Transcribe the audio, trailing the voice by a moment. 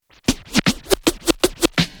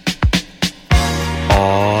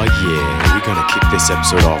this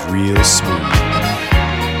episode off real smooth.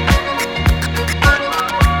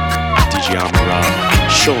 DJ Amara,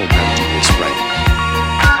 show him how to do this right.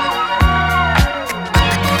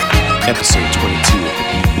 Episode 22 of the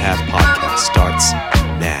Beaten Path Podcast starts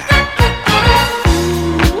now.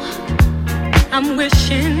 I'm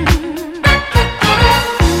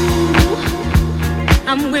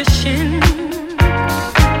wishing,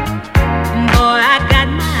 boy, I got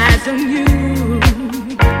my eyes on you.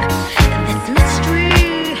 And this mystery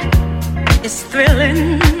is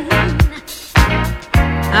thrilling.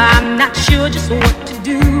 I'm not sure just what to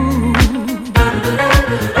do. Ooh,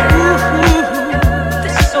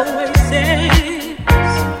 this oasis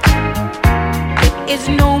is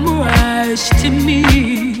no mirage to me.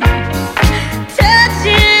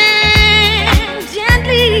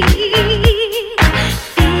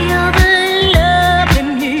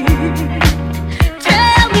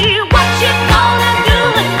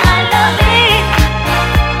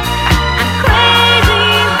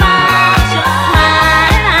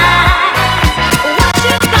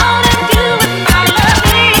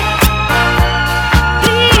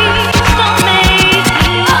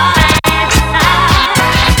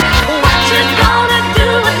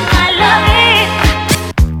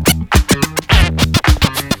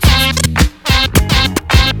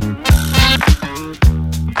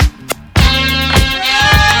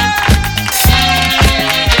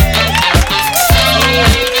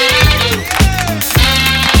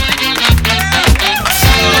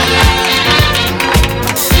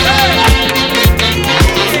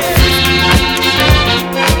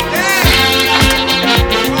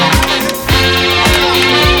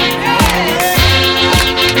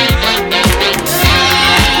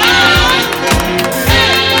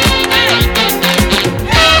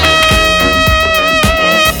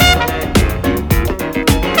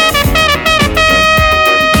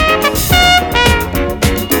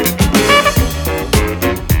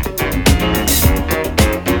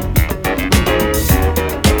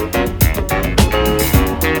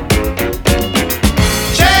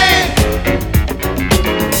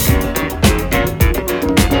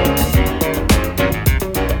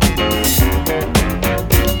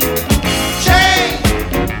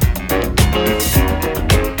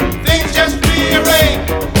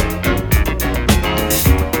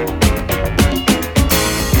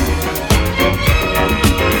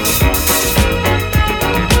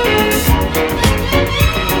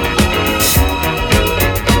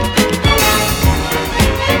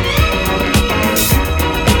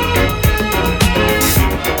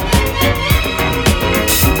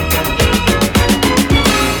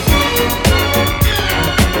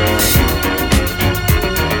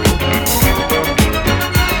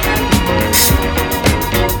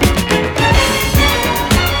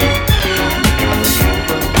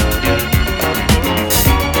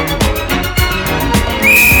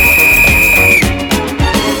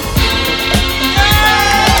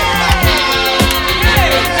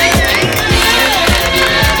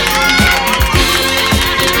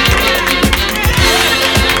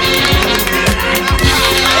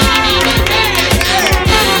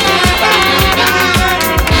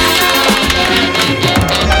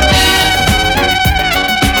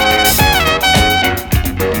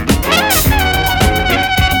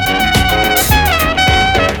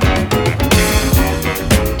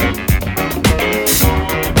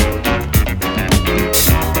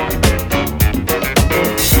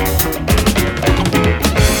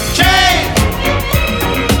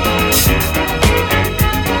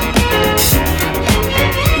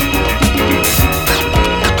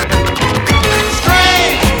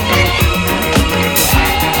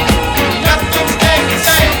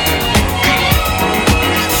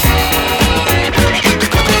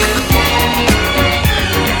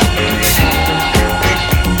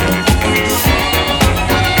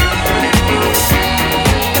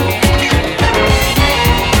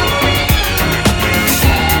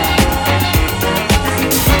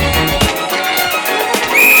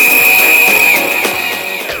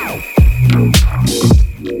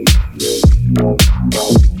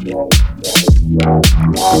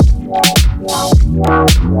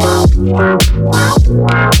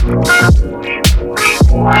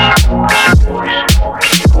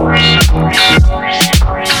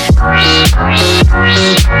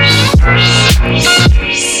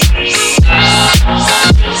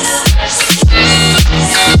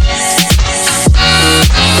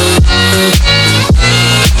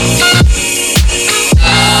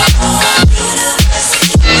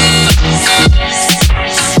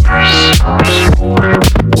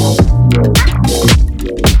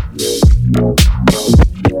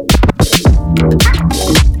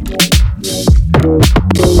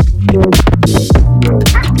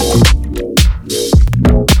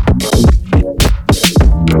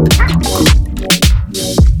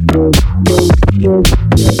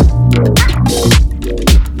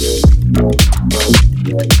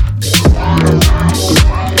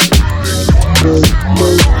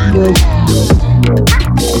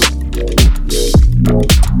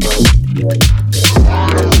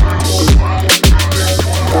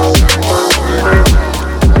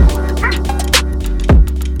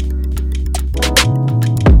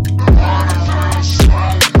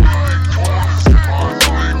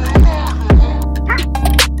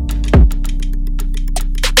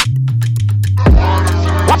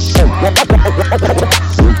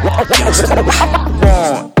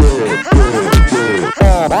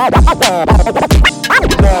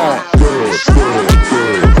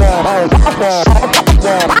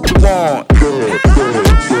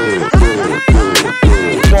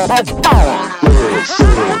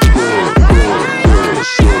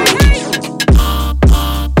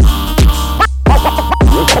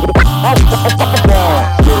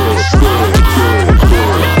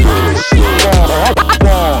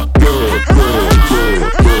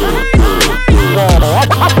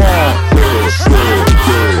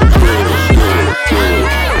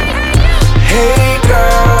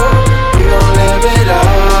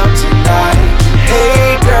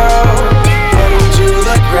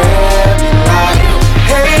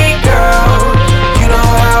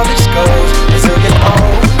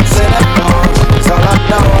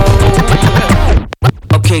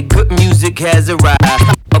 has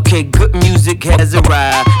arrived. Okay, good music has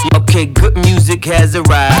arrived. Okay, good music has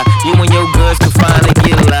arrived. You and your girls can finally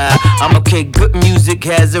get live. I'm okay, good music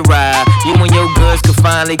has arrived. You and your girls can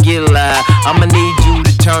finally get live. I'ma need you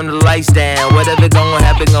to turn the lights down. Whatever gonna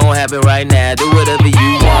happen right now. Do whatever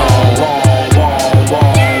you want.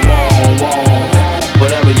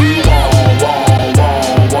 Whatever you want.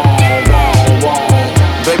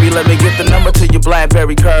 Baby, let me get the number to your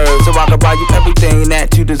BlackBerry curve, so I can buy you everything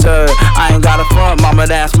that you deserve. I ain't got a front, mama,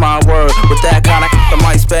 that's my word. With that kind of I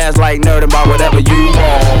might spaz like nerd about whatever you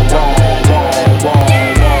want.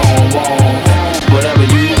 Whatever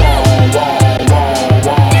you want.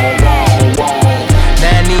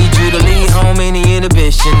 Now I need you to leave home any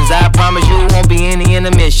inhibitions. I promise you won't be any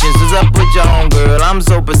intermissions. What's up with your own girl? I'm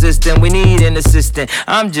so persistent, we need an assistant.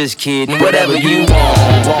 I'm just kidding, whatever you want.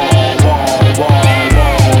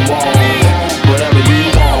 Whatever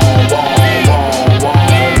you want.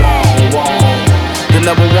 The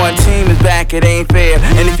number one team is back, it ain't fair.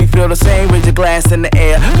 And if you feel the same, raise your glass in the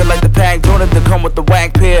air. Feel like the pack Jordan to come with the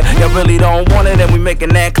whack pair. Y'all really don't want it, and we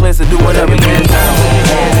making that clear. So do whatever you want. Put your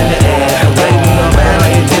hands in the air. Wave them around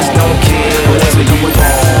like you just don't care. Whatever you want,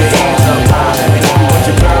 your hands up high. And if you want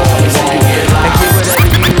your girl, let me see you get live. And get whatever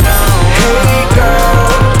you want. Hey girl,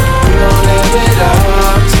 we gon' live it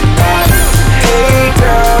up tonight. Hey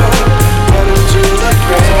girl, why don't you look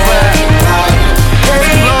great tonight?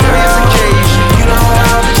 Hey girl, you know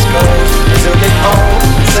how this goes. Until they home,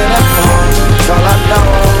 till I'm home, that's all I know.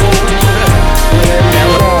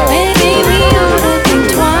 Maybe we ought to think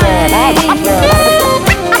twice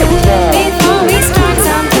before we start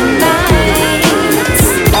something nice.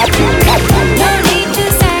 No need to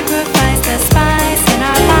sacrifice the spice in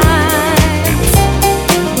our lives.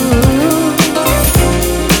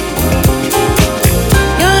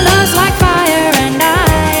 Your love's like fire and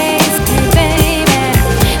ice, baby.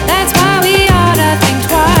 That's why we ought to think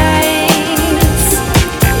twice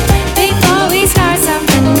before we start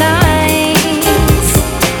something nice.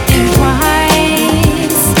 Think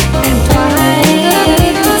twice and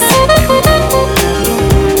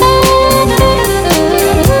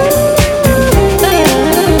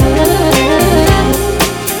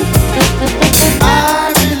I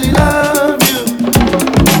really love you.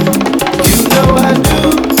 You know I do.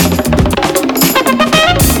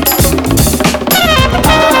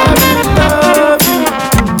 I really love you.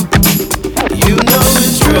 You know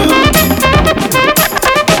it's true.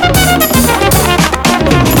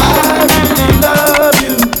 I really love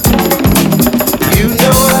you. You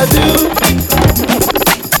know I do.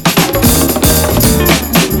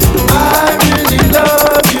 I really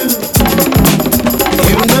love you.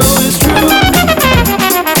 You know it's true.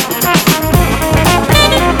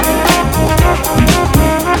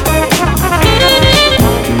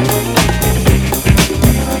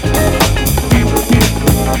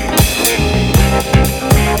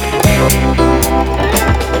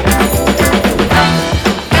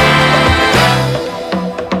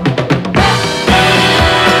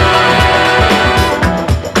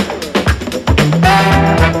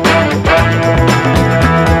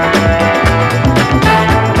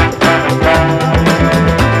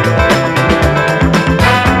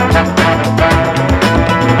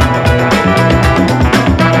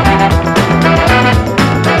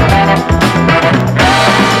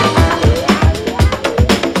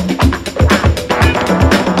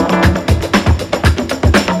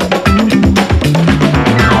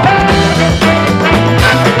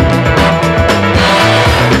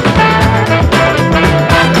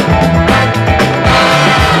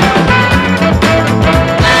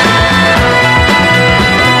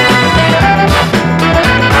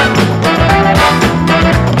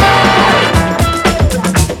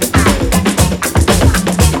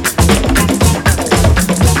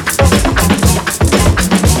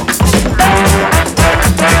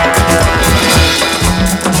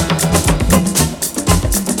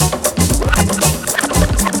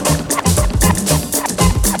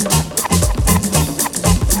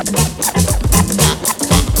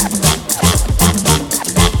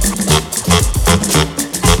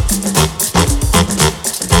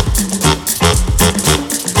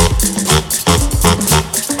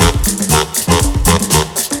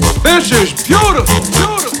 This is beautiful,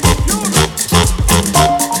 beautiful.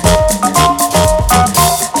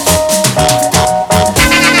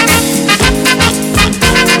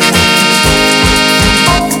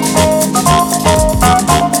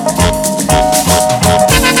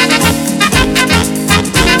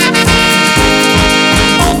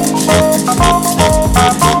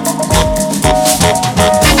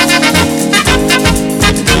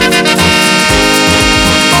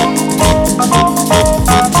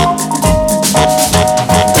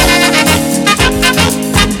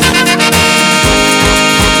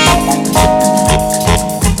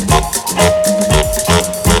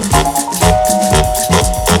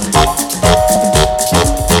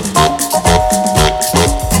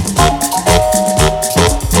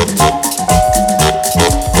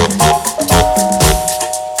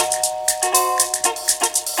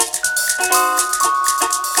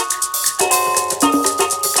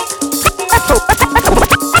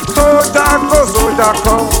 soldier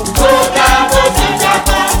come.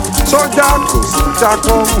 Soldier go, soldier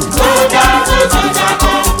come.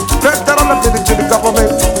 Federal military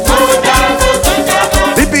government.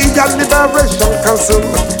 Libyan Liberation Council.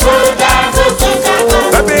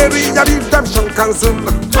 Liberia Redemption Council.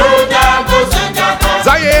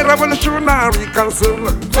 Zaire Revolutionary Council.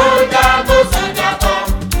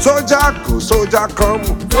 Soldier go, soldier come.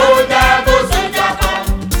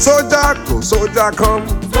 Soldier go, soldier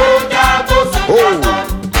come. Oh.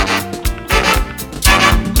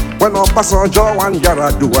 When Obasanjo and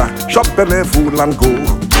Yaradua shop belly full and go,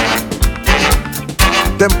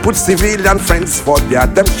 them put civilian friends for their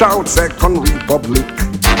them shout Second Republic.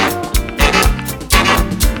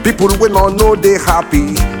 People we not know they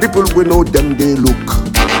happy, people we know them they look.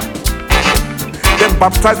 Them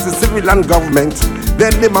baptize the civilian government,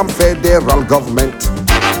 then name them federal government.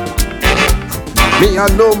 Me I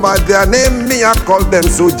know my their name, me I call them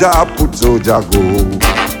soldier, put soldier go.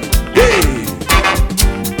 Hey.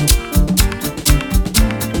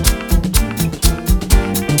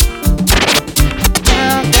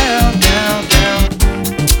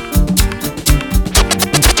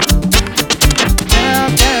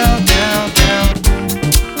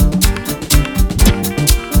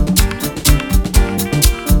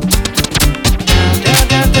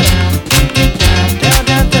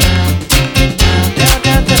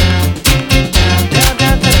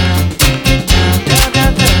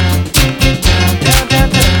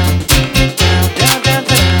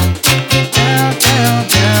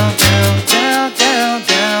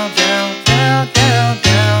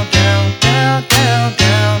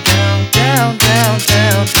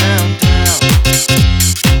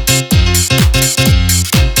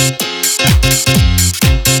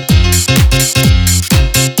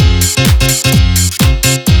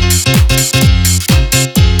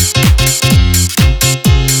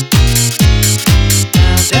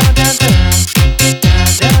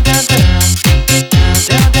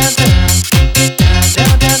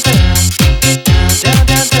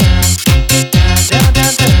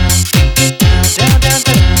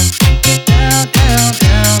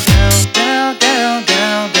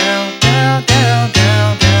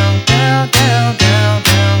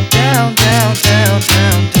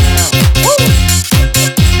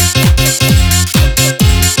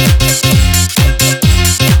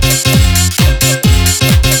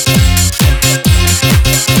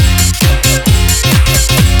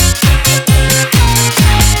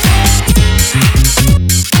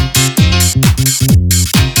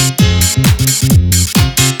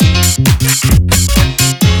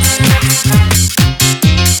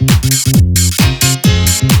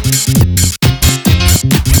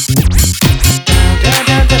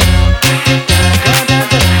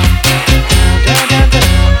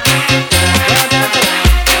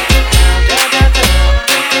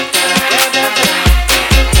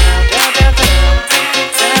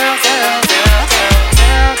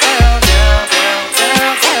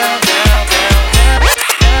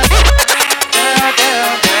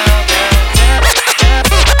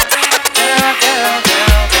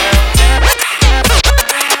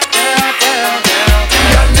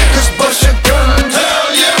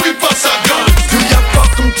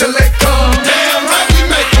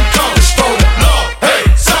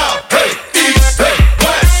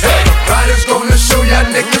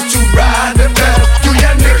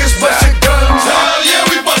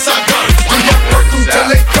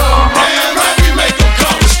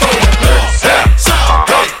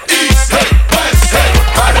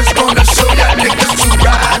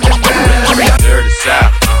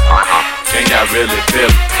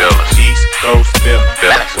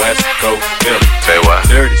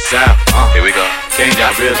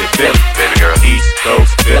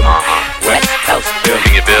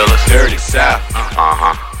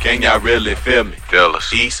 Really feel me, feel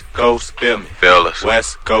us. East Coast, feel me, feel us.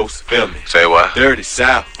 West Coast, feel me. Say what? Dirty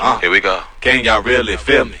South, Here we go. Can y'all really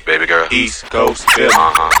feel me, baby girl? East Coast, feel me.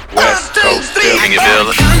 West Coast, feel me. Can you feel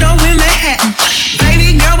us? Condo in Manhattan,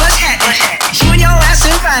 baby girl, what's happening? You and your ass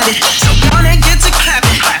invited, so gonna get to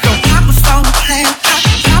clapping. Go pop it for me, play it,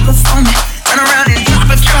 pop it for me. Turn around and drop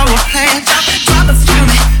it for me, play it, drop it for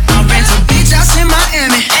me. I'll rent a beach house in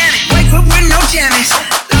Miami, wake up with no jammies,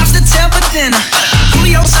 lobster tail for dinner.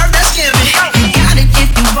 Julio served that scampi. You got it if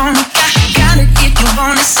you want it, got it if you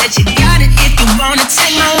want it. Said you got it if you want it.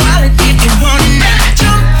 Take my wallet if you want it now.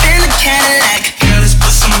 Jump in the Cadillac, girl, let's put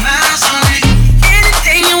some miles on it. Any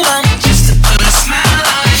day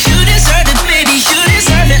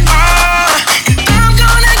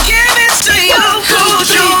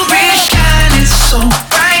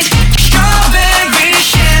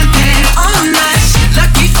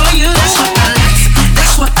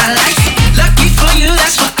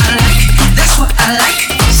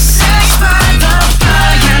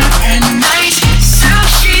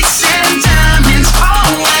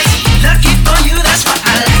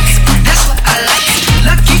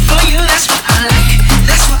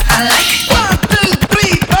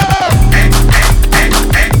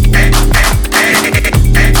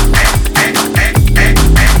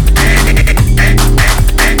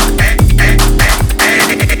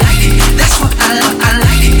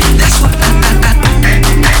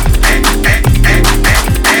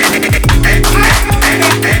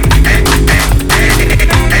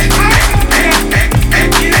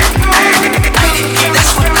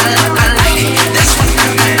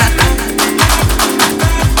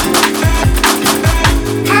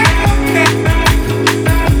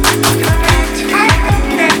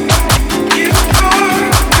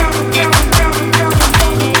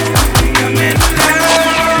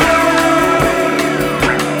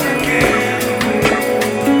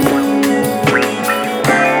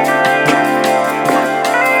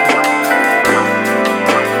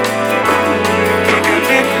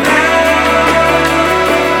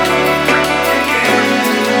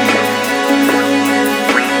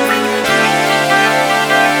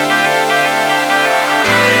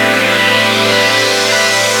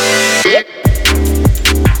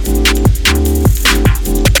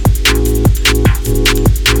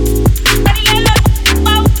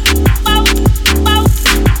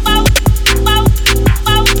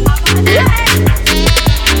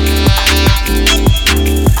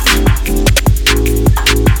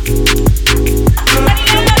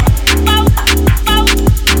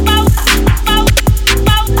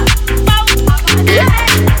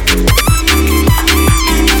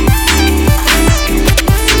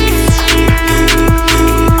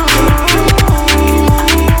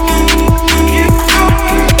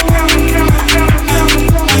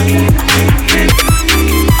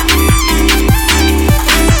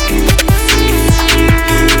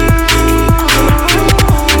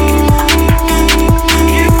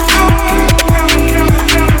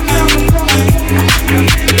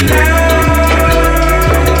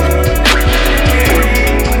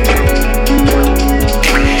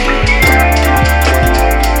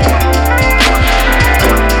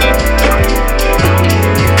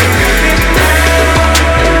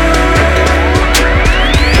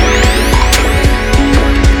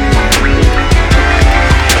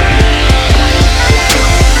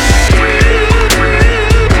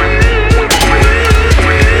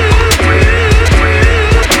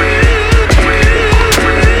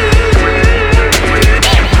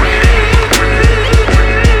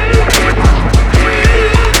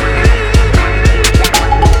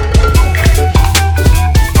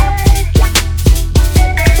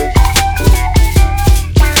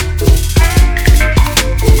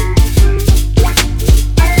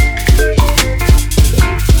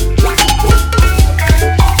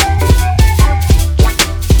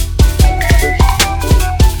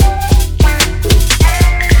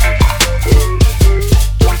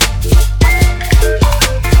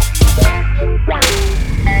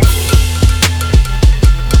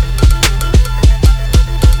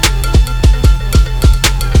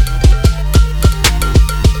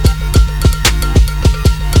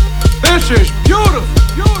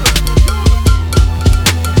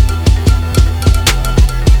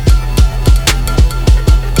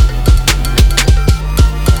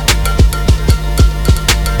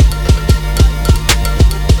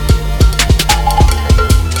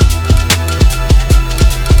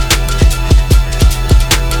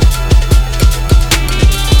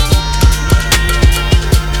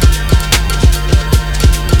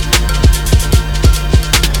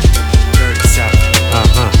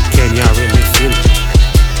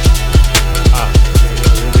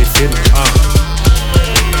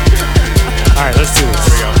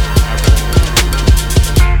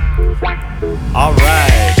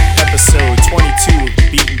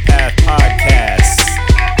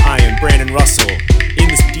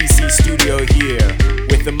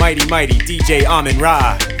Mighty DJ Amin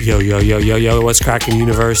Ra. Yo, what's cracking,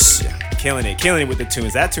 universe? Killing it with the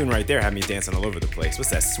tunes. That tune right there had me dancing all over the place. What's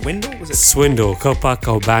that, Swindle? Was it Swindle,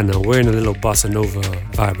 Copacabana. We're in a little bossa nova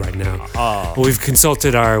vibe right now. Oh. We've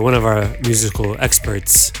consulted one of our musical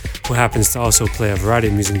experts, who happens to also play a variety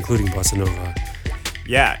of music, including bossa nova.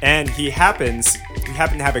 Yeah, and we happen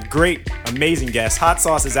to have a great, amazing guest. Hot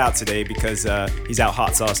Sauce is out today because he's out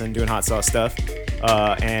hot saucing, doing hot sauce stuff.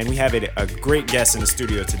 And we have a great guest in the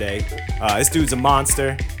studio today. This dude's a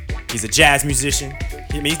monster. He's a jazz musician.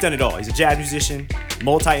 He's done it all. He's a jazz musician,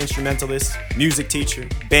 multi-instrumentalist, music teacher,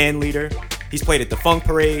 band leader. He's played at the Funk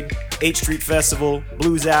Parade, H Street Festival,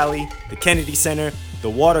 Blues Alley, the Kennedy Center, the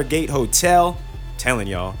Watergate Hotel. I'm telling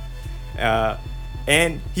y'all.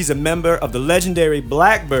 And he's a member of the legendary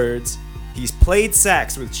Blackbirds. He's played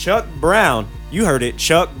sax with Chuck Brown. You heard it,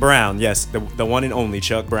 Chuck Brown. Yes, the one and only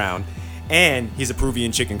Chuck Brown. And he's a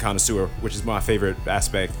Peruvian chicken connoisseur, which is my favorite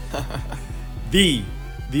aspect. The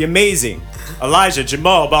amazing Elijah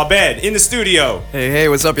Jamal Babed in the studio. Hey,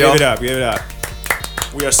 what's up, y'all? Give it up.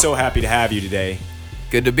 We are so happy to have you today.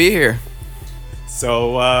 Good to be here.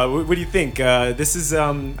 So, what do you think? This is,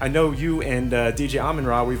 I know you and DJ Amin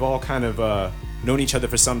Ra, we've all kind of known each other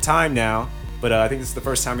for some time now, but I think this is the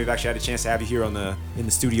first time we've actually had a chance to have you here in the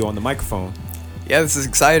studio on the microphone. Yeah, this is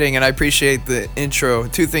exciting, and I appreciate the intro.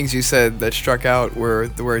 Two things you said that struck out were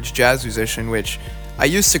the words jazz musician, which I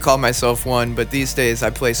used to call myself one, but these days I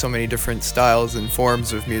play so many different styles and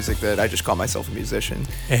forms of music that I just call myself a musician.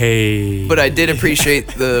 Hey. But I did appreciate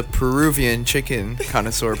the Peruvian chicken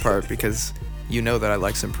connoisseur part, because you know that I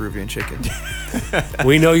like some Peruvian chicken.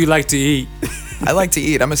 We know you like to eat. I like to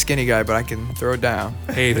eat. I'm a skinny guy, but I can throw it down.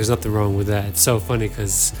 Hey, there's nothing wrong with that. It's so funny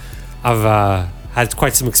because I've had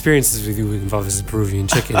quite some experiences with you involving some Peruvian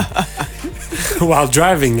chicken while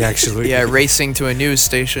driving, actually. Yeah, racing to a news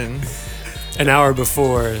station. An hour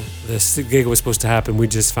before this gig was supposed to happen, we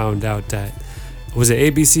just found out that, was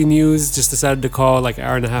it ABC News just decided to call like an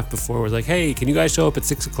hour and a half before. Was like, hey, can you guys show up at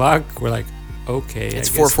 6 o'clock? We're like, okay. It's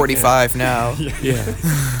 4:45 now. Yeah.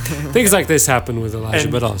 Things like this happen with Elijah,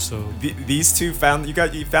 And but also these two found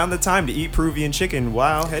the time to eat Peruvian chicken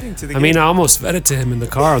while heading to the I mean, I almost fed it to him in the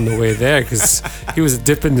car on the way there because he was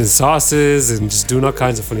dipping in sauces and just doing all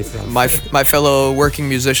kinds of funny stuff. My fellow working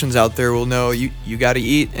musicians out there will know you got to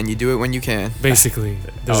eat, and you do it when you can. Basically,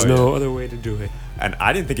 there's no other way to do it. And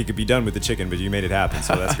I didn't think it could be done with the chicken, but you made it happen,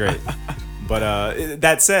 so that's great. But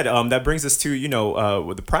that said, that brings us to,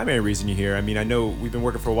 the primary reason you're here. I mean, I know we've been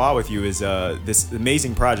working for a while with you, is this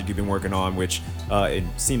amazing project you've been working on, which it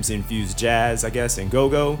seems to infuse jazz, I guess, and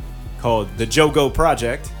go-go, called the Jogo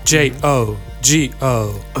Project.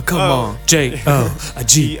 J-O-G-O. Come on.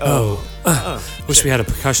 J-O-G-O. Wish we had a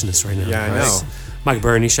percussionist right now. Yeah, I know. Mike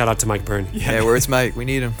Burney. Shout out to Mike Burney. Yeah, where's Mike? We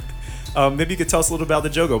need him. Maybe you could tell us a little about the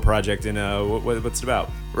Jogo Project and what's it about.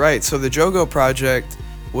 Right, so the Jogo Project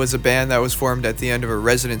was a band that was formed at the end of a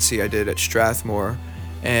residency I did at Strathmore.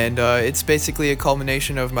 And it's basically a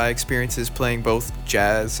culmination of my experiences playing both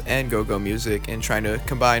jazz and go-go music and trying to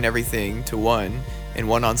combine everything to one in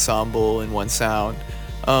one ensemble and one sound.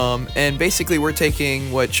 And basically we're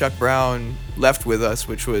taking what Chuck Brown left with us,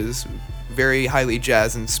 which was very highly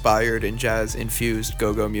jazz-inspired and jazz-infused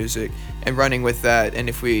go-go music, and running with that. And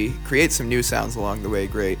if we create some new sounds along the way,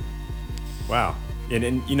 great. Wow.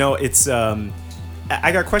 And you know, it's I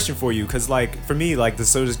got a question for you, because like for me, like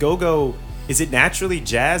so does go-go, is it naturally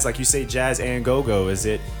jazz? Like you say jazz and go-go, is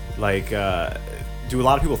it like do a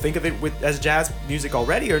lot of people think of it as jazz music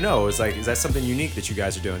already, or no? Is that something unique that you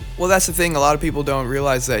guys are doing? Well, that's the thing. A lot of people don't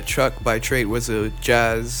realize that Chuck by trade was a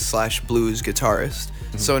jazz/blues guitarist.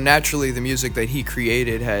 So naturally the music that he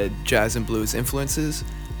created had jazz and blues influences.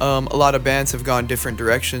 A lot of bands have gone different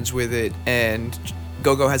directions with it, and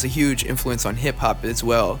go-go has a huge influence on hip-hop as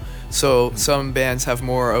well. So some bands have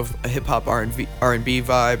more of a hip-hop R&B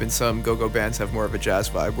vibe, and some go-go bands have more of a jazz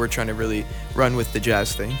vibe. We're trying to really run with the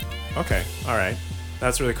jazz thing. Okay, all right.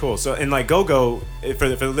 That's really cool. So, and like go-go, for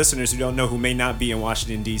the listeners who don't know, who may not be in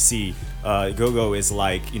Washington, D.C., go-go is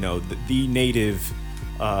like, you know, the native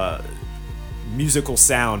musical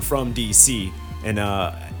sound from D.C. And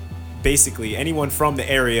basically anyone from the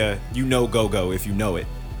area, you know go-go if you know it.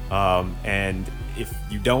 And if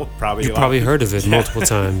you don't, you probably heard of it multiple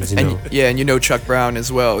times. You know. And you know Chuck Brown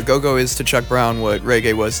as well. Go-go is to Chuck Brown what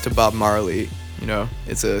reggae was to Bob Marley. You know,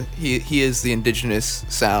 it's he is the indigenous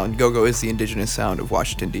sound. Go-go is the indigenous sound of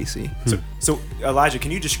Washington, D.C. So Elijah, can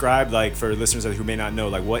you describe, like, for listeners who may not know,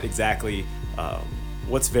 like what exactly,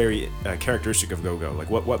 what's very characteristic of go-go? Like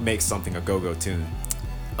what makes something a go-go tune?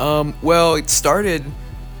 Well, it started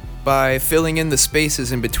by filling in the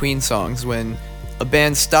spaces in between songs. When a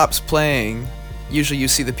band stops playing, usually you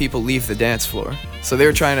see the people leave the dance floor. So they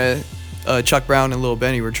were trying to, Chuck Brown and Lil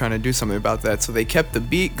Benny were trying to do something about that. So they kept the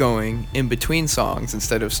beat going in between songs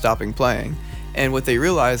instead of stopping playing. And what they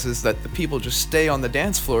realized is that the people just stay on the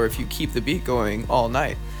dance floor if you keep the beat going all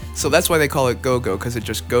night. So that's why they call it go-go, because it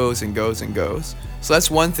just goes and goes and goes. So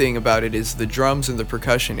that's one thing about it, is the drums and the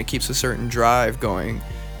percussion. It keeps a certain drive going,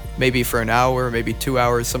 maybe for an hour, maybe 2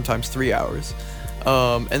 hours, sometimes 3 hours.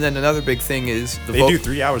 And then another big thing is they do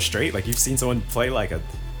 3 hours straight. Like, you've seen someone play like a,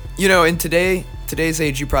 you know, in today's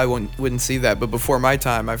age, you probably wouldn't see that, but before my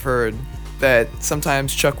time, I've heard that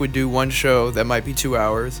sometimes Chuck would do one show that might be 2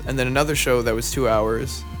 hours, and then another show that was 2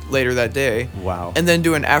 hours later that day. Wow. And then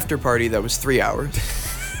do an after party that was 3 hours.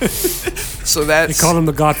 So that's, you call him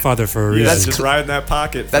the Godfather for a reason. That's just right in that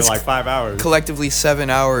pocket for like 5 hours. Collectively 7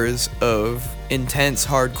 hours of intense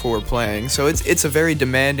hardcore playing. So it's a very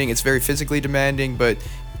demanding, it's very physically demanding, but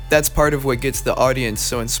that's part of what gets the audience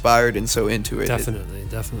so inspired and so into it. Definitely.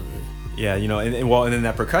 Yeah, you know, and then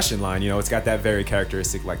that percussion line, you know, it's got that very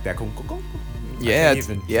characteristic, like that. Yeah,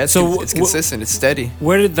 it's consistent. It's steady.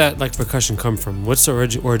 Where did that like percussion come from? What's the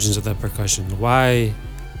origins of that percussion? Why?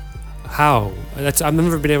 How? I've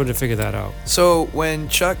never been able to figure that out. So when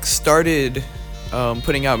Chuck started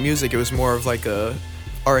putting out music, it was more of like a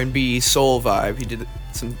R&B soul vibe. He did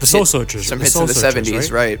some Soul Searchers, some hits in the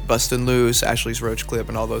 70s, right? Bustin' Loose, Ashley's Roach Clip,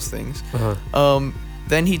 and all those things.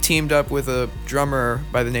 Then he teamed up with a drummer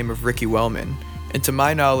by the name of Ricky Wellman. And to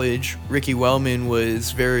my knowledge, Ricky Wellman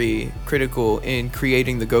was very critical in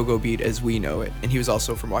creating the go-go beat as we know it. And he was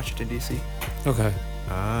also from Washington, D.C. Okay.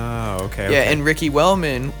 Ah, okay. Yeah, and Ricky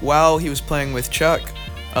Wellman, while he was playing with Chuck,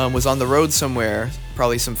 was on the road somewhere,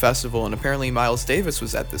 probably some festival, and apparently Miles Davis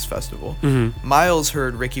was at this festival. Mm-hmm. Miles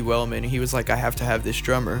heard Ricky Wellman, and he was like, I have to have this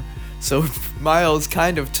drummer. So Miles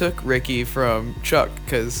kind of took Ricky from Chuck,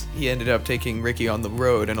 because he ended up taking Ricky on the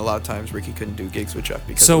road, and a lot of times Ricky couldn't do gigs with Chuck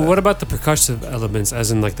because So of that. what about the percussive elements, as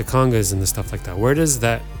in like the congas and the stuff like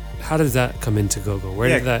that? How does that come into go-go? Where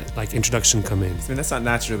did that like introduction come in? I mean, that's not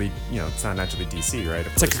naturally, it's not naturally DC, right?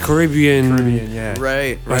 It's like a Caribbean, yeah.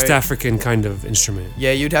 Right. West African kind of instrument.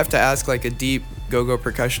 Yeah, you'd have to ask like a deep go-go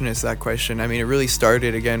percussionist that question. I mean, it really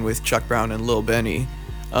started again with Chuck Brown and Lil Benny.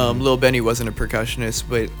 Lil Benny wasn't a percussionist,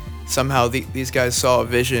 but somehow these guys saw a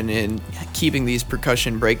vision in keeping these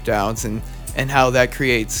percussion breakdowns and how that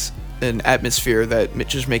creates an atmosphere that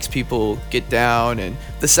just makes people get down. And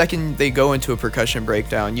the second they go into a percussion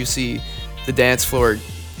breakdown, you see the dance floor,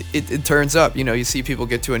 it turns up. You see people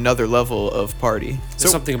get to another level of party. There's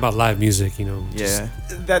something about live music, Yeah.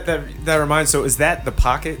 That reminds. So is that the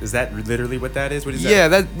pocket? Is that literally what that is? What is that? Yeah,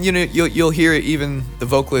 that you'll hear it, even the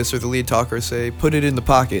vocalist or the lead talker say, "Put it in the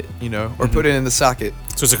pocket," or "Put it in the socket."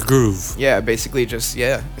 So it's like a groove. Yeah, basically it's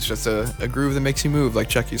just a groove that makes you move, like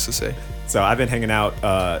Chuck used to say. So I've been hanging out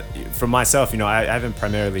for myself. I haven't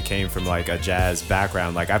primarily came from like a jazz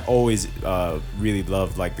background. Like I've always really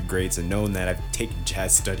loved like the greats and known that. I've taken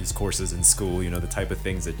jazz studies courses in school. The type of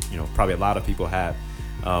things that probably a lot of people have.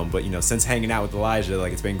 But since hanging out with Elijah,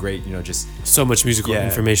 like it's been great. Just so much musical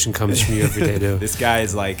information comes from you every day, dude. This guy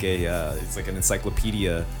is like it's like an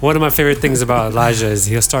encyclopedia. One of my favorite things about Elijah is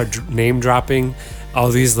he'll start name dropping all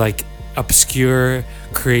these like obscure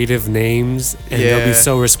creative names, and they'll be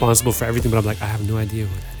so responsible for everything. But I'm like, I have no idea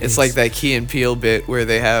what that It's is. like that Key and Peele bit where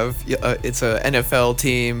they have it's a NFL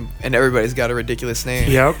team and everybody's got a ridiculous name.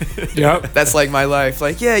 Yep. That's like my life.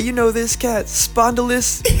 Like, this cat,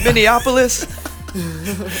 Spondylus Minneapolis.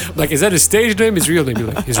 Like, is that his stage name? His real name?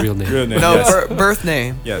 You're like, his real name. Real name. No, Yes. birth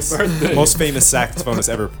name. Yes. Most famous saxophonist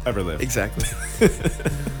ever lived. Exactly.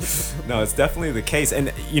 No, it's definitely the case.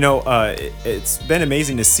 And, it's been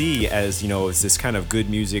amazing to see as, as this kind of good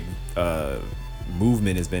music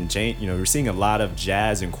movement has been changed. We're seeing a lot of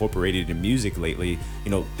jazz incorporated in music lately.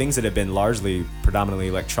 Things that have been largely predominantly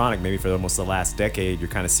electronic, maybe for almost the last decade, you're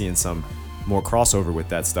kind of seeing some more crossover with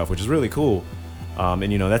that stuff, which is really cool.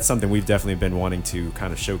 And that's something we've definitely been wanting to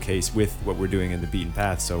kind of showcase with what we're doing in the Beaten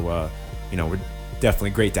Path. So, we're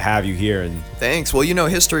definitely great to have you here. And Thanks. Well,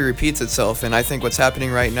 history repeats itself, and I think what's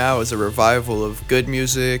happening right now is a revival of good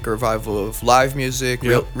music, a revival of live music,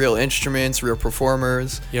 real instruments, real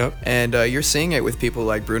performers. Yep. And you're seeing it with people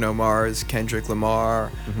like Bruno Mars, Kendrick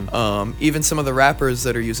Lamar, even some of the rappers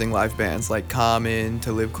that are using live bands like Common,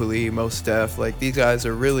 Talib Kweli, Mos Def. Like, these guys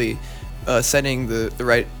are really setting the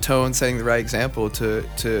right tone, setting the right example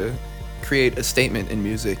to create a statement in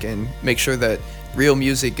music and make sure that real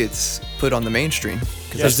music gets put on the mainstream.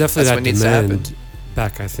 There's definitely that's that what needs to demand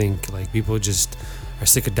back. I think like people just are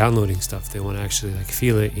sick of downloading stuff. They want to actually like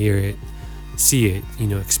feel it, hear it, see it,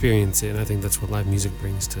 experience it. And I think that's what live music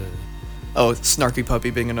brings to. Oh, Snarky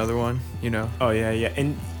Puppy being another one. Oh yeah.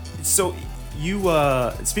 And so you,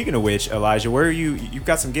 speaking of which, Elijah, where are you? You've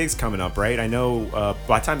got some gigs coming up, right? I know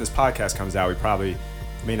by the time this podcast comes out, we probably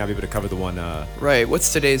may not be able to cover the one. Right.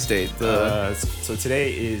 What's today's date? So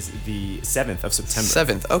today is the 7th of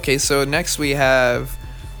September. 7th. Okay, so next we have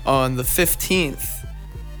on the 15th.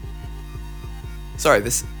 Sorry, the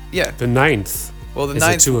 9th. Well, the is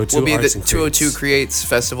 9th 202 will be the Arts and 202 Creates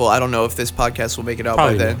Festival. I don't know if this podcast will make it out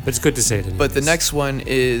Probably by then. not, but it's good to say it anyways. But the next one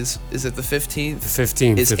is it the 15th? The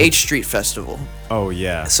 15th. Is H Street Festival. Oh,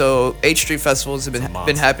 yeah. So H Street Festivals have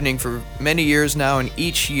been happening for many years now, and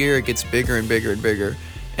each year it gets bigger and bigger and bigger.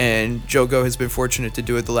 And Jogo has been fortunate to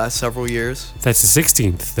do it the last several years. That's the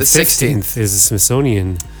 16th. The 16th is the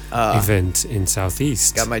Smithsonian event in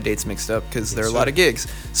Southeast. Got my dates mixed up because there are a lot of gigs.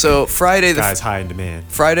 So Friday, Guy's high in demand.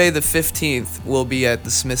 Friday the 15th will be at the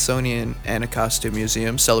Smithsonian Anacostia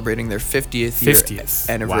Museum celebrating their 50th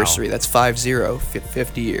anniversary. Wow. That's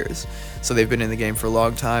 50 years. So they've been in the game for a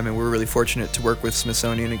long time, and we're really fortunate to work with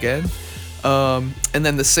Smithsonian again. And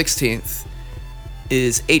then the 16th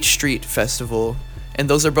is H Street Festival. And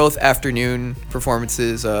those are both afternoon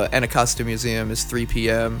performances. Anacostia Museum is 3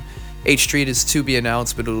 p.m. H Street is to be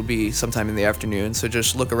announced, but it'll be sometime in the afternoon. So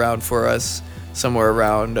just look around for us somewhere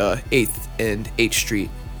around 8th and H Street.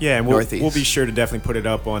 Yeah, and Northeast. we'll be sure to definitely put it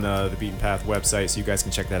up on the Beaten Path website, so you guys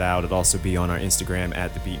can check that out. It'll also be on our Instagram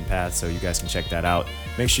at the Beaten Path, so you guys can check that out.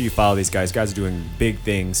 Make sure you follow these guys. Guys are doing big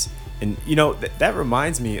things, and that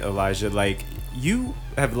reminds me, Elijah. Like, you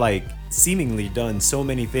have seemingly done so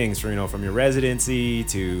many things from your residency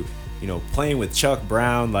to playing with Chuck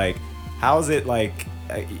Brown. Like, how is it like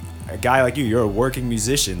a guy like you're a working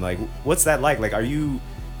musician? Like, what's that like? Like, are you?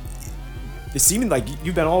 It's seeming like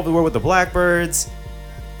you've been all over the world with the Blackbirds.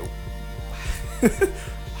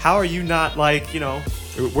 How are you not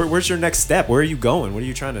where's your next step? Where are you going? What are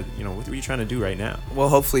you trying to what are you trying to do right now? Well,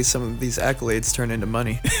 hopefully some of these accolades turn into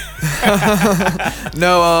money.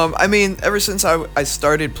 No, I mean, ever since I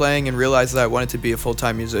started playing and realized that I wanted to be a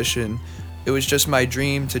full-time musician, it was just my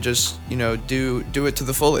dream to just do it to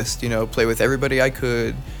the fullest. Play with everybody I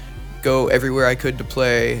could, go everywhere I could to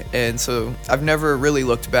play, and so I've never really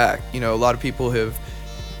looked back. A lot of people have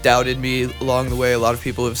doubted me along the way. A lot of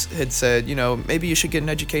people had said, maybe you should get an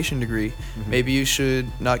education degree. Mm-hmm. Maybe you should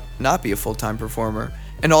not be a full-time performer.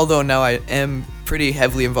 And although now I am pretty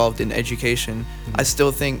heavily involved in education, mm-hmm. I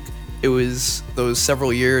still think it was those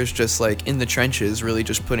several years just in the trenches, really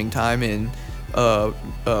just putting time in,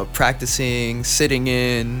 practicing, sitting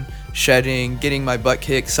in, shedding, getting my butt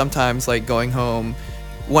kicked, sometimes going home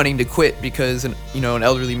wanting to quit because an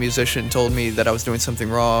elderly musician told me that I was doing something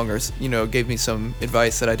wrong, or gave me some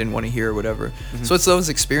advice that I didn't want to hear or whatever. Mm-hmm. So it's those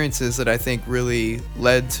experiences that I think really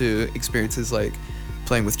led to experiences like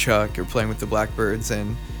playing with Chuck or playing with the Blackbirds,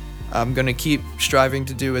 and I'm gonna keep striving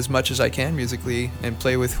to do as much as I can musically and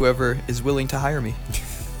play with whoever is willing to hire me.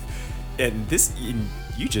 And this,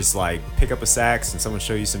 you just like pick up a sax and someone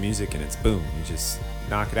show you some music and it's boom, you just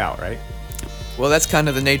knock it out, right? Well, that's kind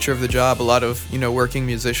of the nature of the job. A lot of, working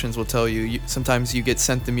musicians will tell you, sometimes you get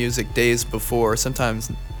sent the music days before.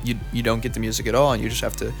 Sometimes you don't get the music at all, and you just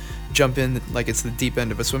have to jump in like it's the deep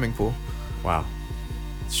end of a swimming pool. Wow.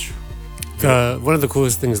 One of the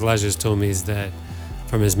coolest things Elijah's told me is that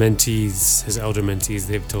from his mentees, his elder mentees,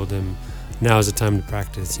 they've told him now is the time to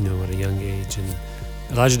practice, at a young age. And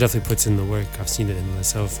Elijah definitely puts in the work. I've seen it in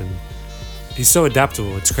myself, and he's so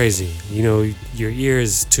adaptable. It's crazy. Your ear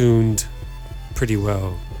is tuned pretty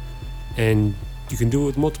well, and you can do it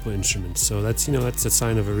with multiple instruments. So that's that's a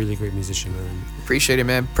sign of a really great musician. Appreciate it,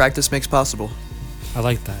 man. Practice makes possible. I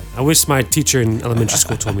like that. I wish my teacher in elementary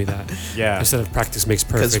school told me that. Yeah. Instead of practice makes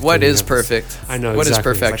perfect. Because what is perfect? I know. What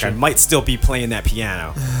exactly. is perfection? Like I might still be playing that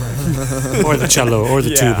piano, or the cello, or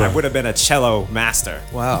the tuba. I would have been a cello master.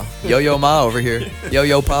 Wow. Yo Ma over here.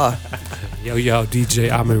 Yo Pa. Yo DJ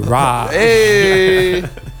Amin Ra. Hey.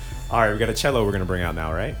 All right, we got a cello we're gonna bring out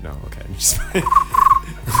now, right? No, okay.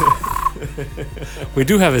 We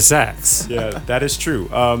do have a sax. Yeah, that is true.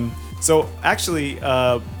 So actually,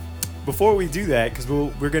 before we do that, because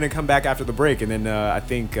we're gonna come back after the break, and then I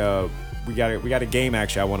think we got a game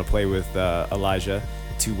actually I want to play with Elijah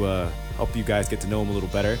to help you guys get to know him a little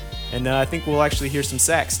better, and I think we'll actually hear some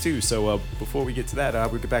sax too. So before we get to that,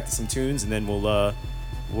 we'll get back to some tunes, and then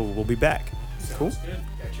we'll be back. Cool.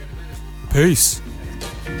 Peace.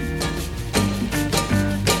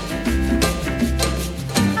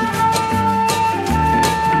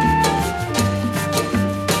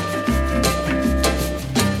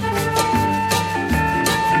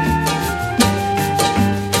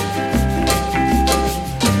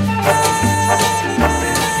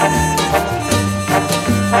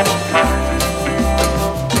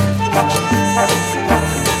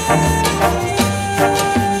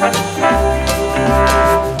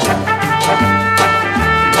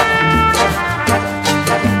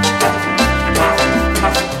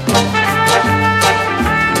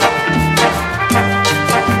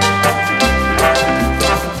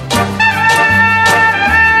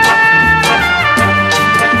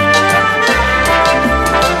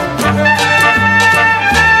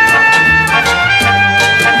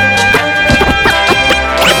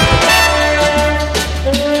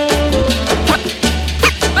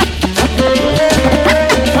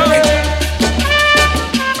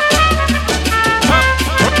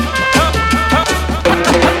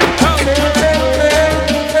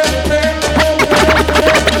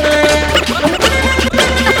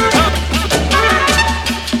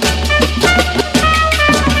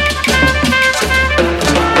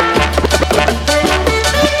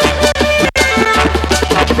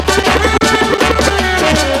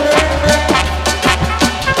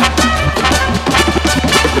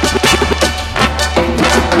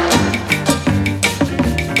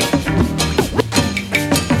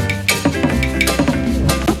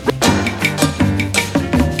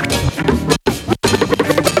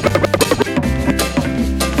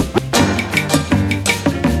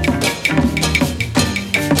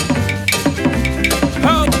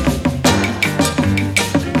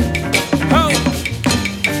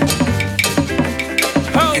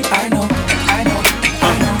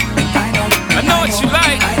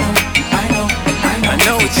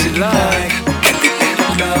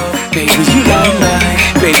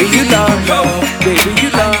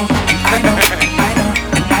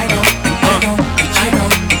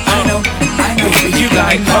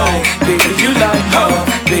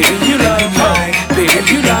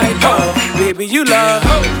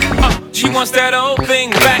 She wants that old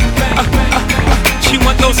thing back. She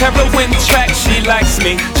want those heroin tracks. She likes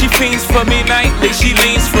me. She fiends for me nightly. She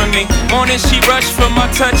leans for me. Morning she rush for my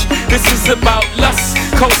touch. This is about lust.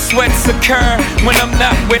 Cold sweats occur when I'm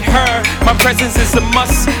not with her. My presence is a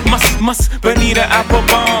must. Bonita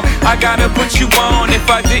Applebum. I gotta put you on. If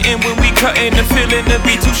I didn't when we cutting, the feeling to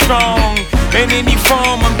be too strong. In any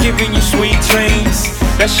form, I'm giving you sweet dreams.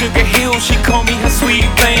 That Sugar Hill, she call me her sweet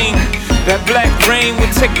thing. That black rain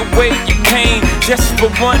will take away your pain. Just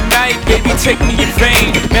for one night, baby, take me in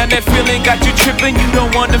vain. Now that feeling got you tripping, you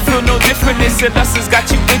don't wanna feel no different. This lust has got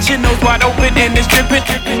you itching, nose wide open and it's dripping.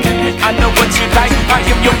 I know what you like, I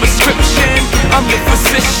am your prescription. I'm your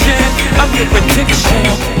physician, I'm your addiction.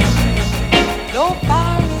 Your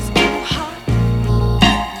fire is too hot,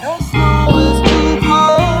 your snow is too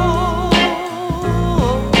cold.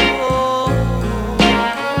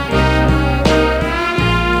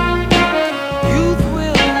 Youth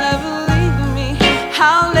will never leave me.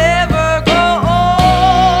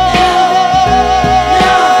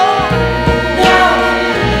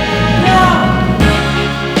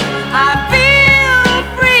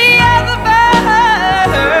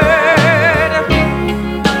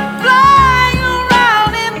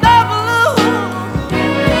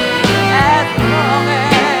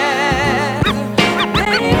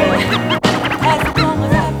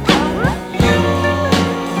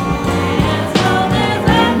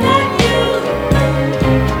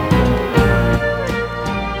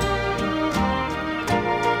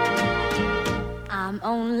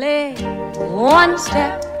 only one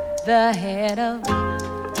step ahead of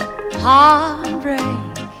heartbreak,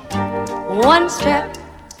 one step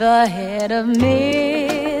ahead of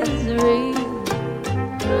misery.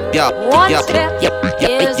 One step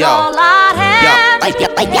is all I have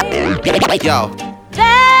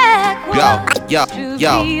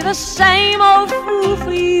to be the same old fool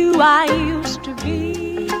for you I used to be.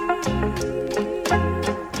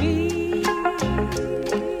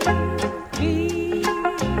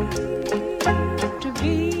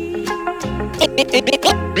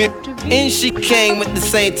 And she came with the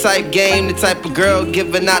same type game, the type of girl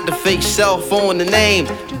giving out the fake cell phone, the name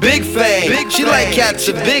Big Fame. She like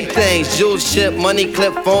catching big things, jewels chip, money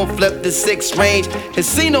clip, phone flip, the 6 range. Has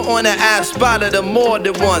seen her on the app, spotted her more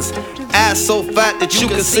than once. Ass so fat that you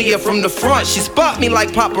can see her from the front. She spot me like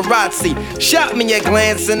paparazzi, shot me a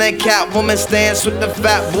glance, and that Catwoman stance with the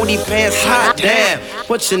fat booty pants. Hot damn,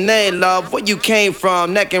 what's your name, love? Where you came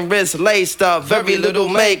from? Neck and wrist laced up, very little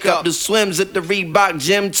makeup. The swims at the Reebok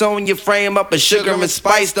gym tone your frame up, and sugar and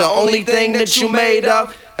spice the only thing that you made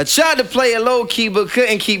up. I tried to play it low key but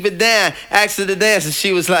couldn't keep it down. Asked her to dance and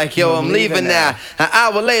she was like, yo, I'm leaving now. An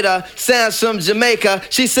hour later, sounds from Jamaica.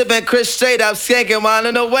 She sipping Chris straight up, skanking while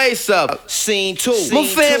in her waist up. Scene 2. My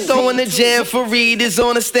fam throwing the jam for Reed is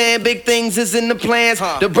on the stand. Big things is in the plans.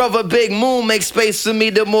 The brother Big Moon makes space for me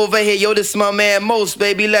to move in here. Yo, this my man Most,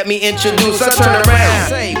 baby, let me introduce. I turn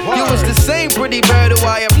around. You was the same pretty bird who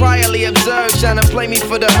I had priorly observed, trying to play me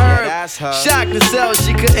for the herb. Shocked to sell,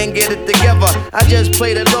 she couldn't get it together. I just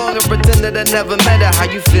played it long and pretended I never met her. How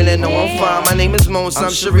you feeling? No, I'm fine. My name is Mons. I'm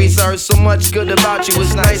Sharice. I heard so much good about you.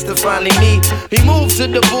 It's nice to finally meet. He moved to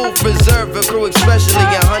the booth, reserved for crew especially.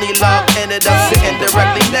 And Honey Love ended up sitting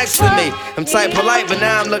directly next to me. I'm type polite, but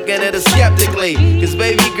now I'm looking at her skeptically. Cause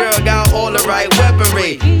baby girl got all the right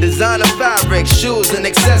weaponry. Designer fabric, shoes and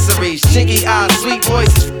accessories. Chinky eyes, sweet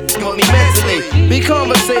voices with me mentally. Be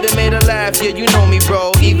conversated, made her laugh. Yeah, you know me,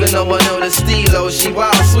 bro. Even though I know the stilo, she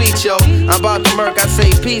wild sweet, yo. I'm about to murk, I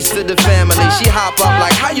say peace to the family. She hop up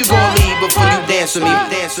like, how you gonna leave before you dance with me?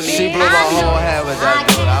 Dance with me. She blew my whole head with that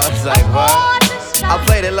dude. I was like, what? I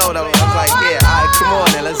played it low though. I was like, yeah, alright, come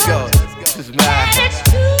on then, let's go. This is mad.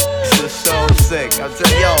 This is so sick. I'm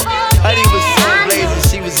telling you, yo, Honey was so blazing.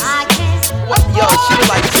 She was, what? Yo, she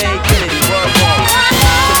was like Jane Kennedy, word walk.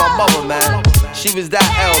 To my mother, man. She was that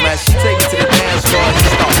L, man. She take it to the dance floor and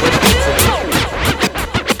just start whispering to me.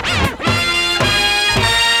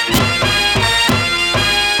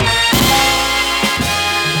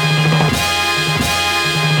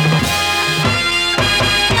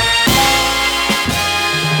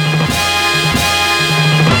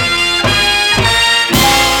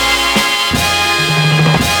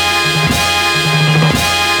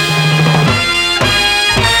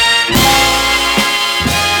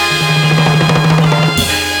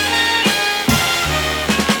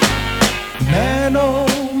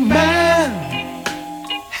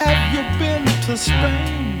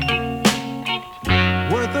 Spain,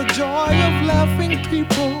 where the joy of laughing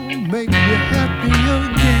people make you happy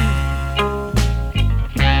again.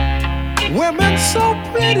 Women so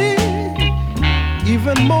pretty,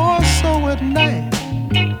 even more so at night,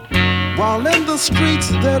 while in the streets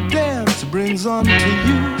their dance brings unto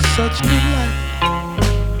you such delight.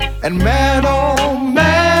 And man, oh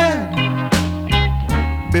man,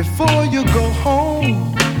 before you go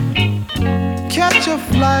home, catch a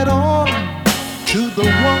flight on to the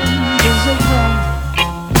wonders of Rome.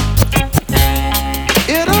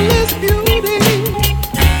 Italy's beauty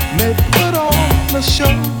may put on a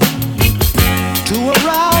show to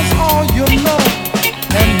arouse all your love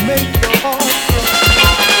and make your heart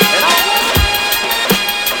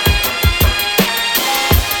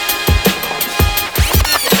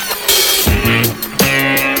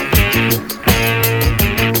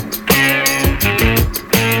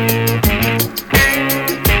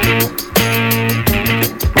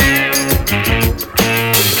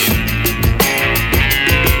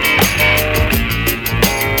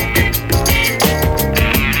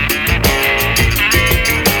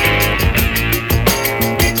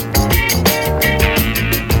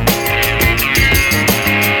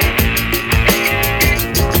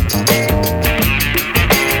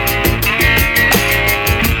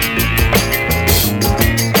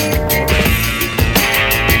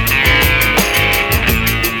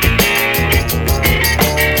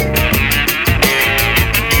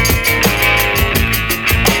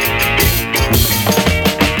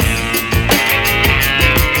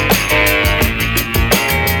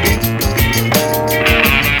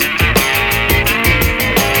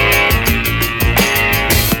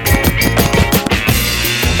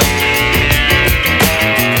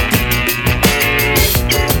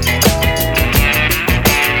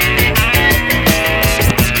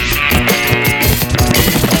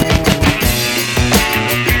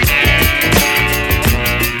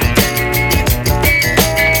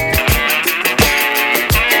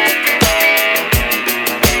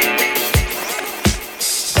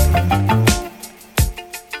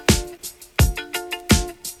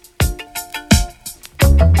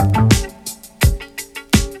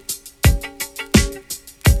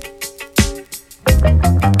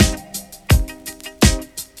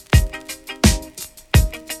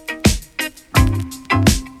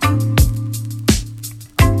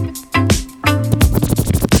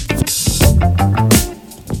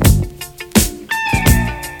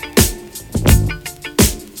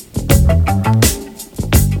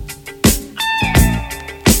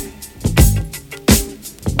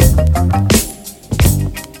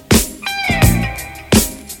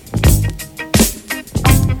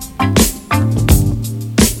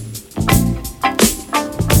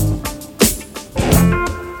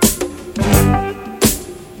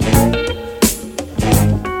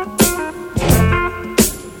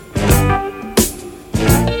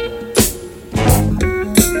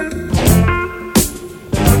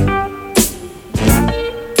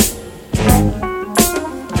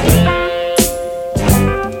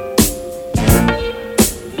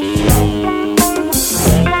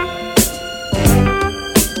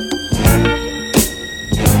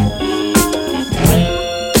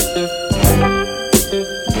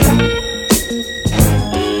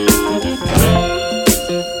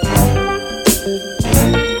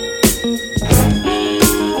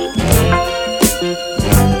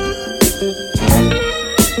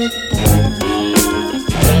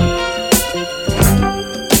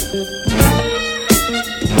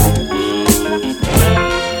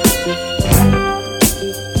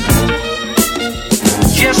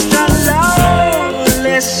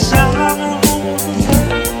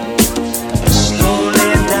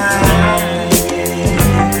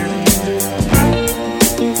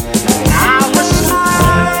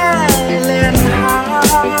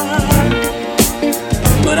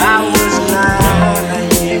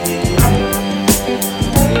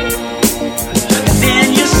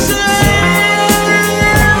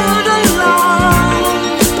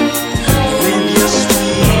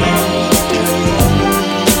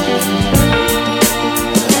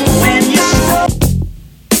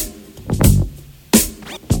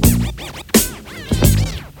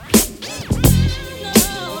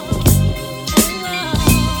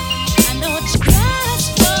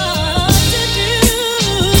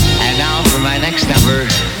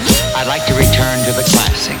like to return to the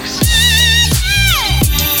classics.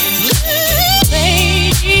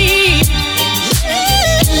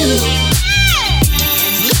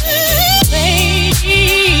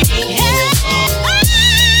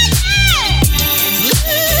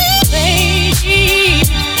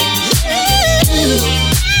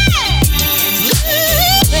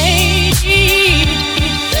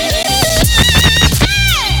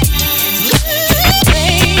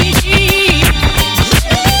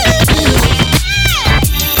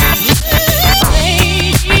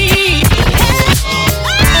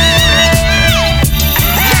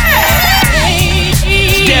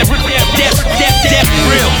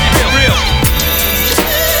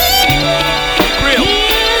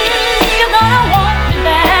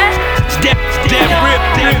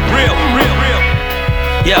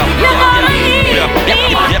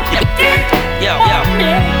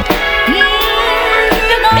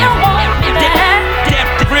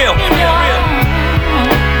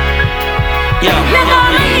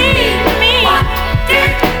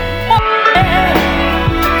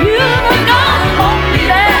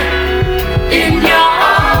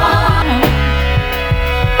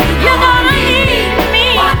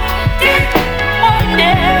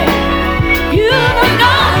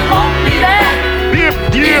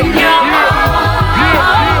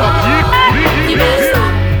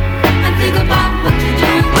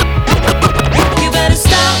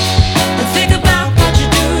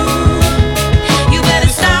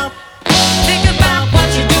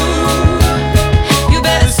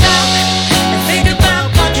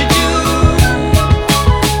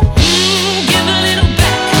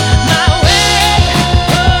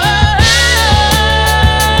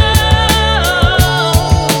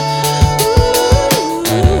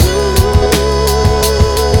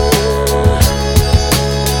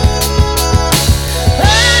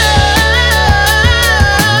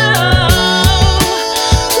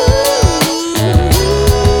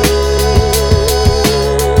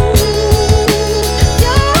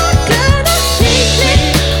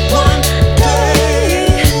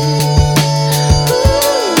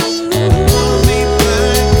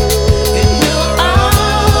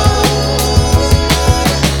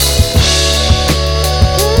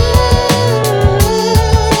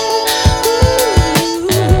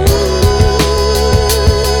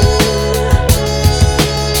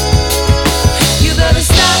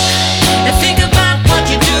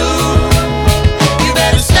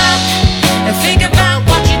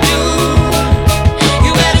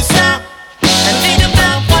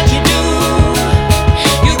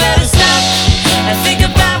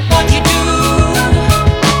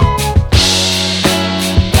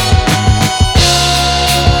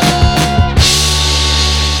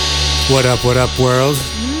 What up, world?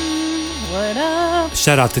 What up?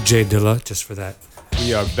 Shout out to Jay Dilla just for that.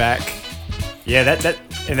 We are back. Yeah,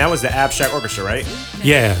 that was the Abstract Orchestra, right?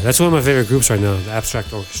 Yeah, that's one of my favorite groups right now, the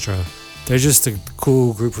Abstract Orchestra. They're just a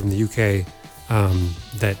cool group from the UK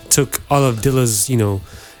that took all of Dilla's,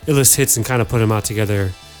 illest hits and kind of put them out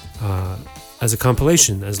together as a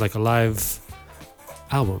compilation, as like a live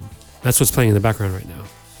album. That's what's playing in the background right now.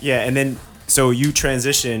 Yeah, and then so you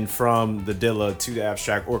transitioned from the Dilla to the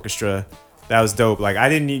Abstract Orchestra. That was dope. Like I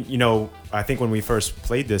didn't, I think when we first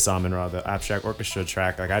played this Amin Ra, the Abstract Orchestra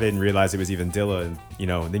track, like I didn't realize it was even Dilla, and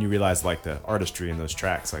and then you realize like the artistry in those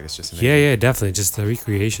tracks. Like it's just amazing. Yeah, definitely, just the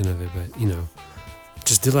recreation of it. But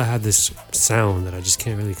just Dilla had this sound that I just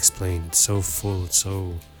can't really explain. It's so full. It's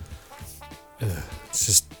so, it's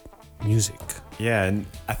just music. Yeah, and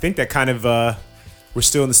I think that kind of we're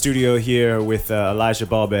still in the studio here with Elijah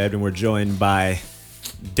Balbed, and we're joined by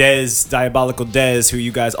Dez, Diabolical Dez, who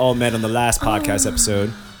you guys all met on the last podcast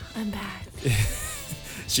episode. I'm back.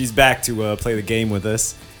 She's back to play the game with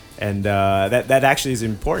us, and that actually is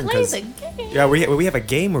important because we have a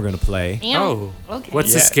game we're gonna play. Oh, okay.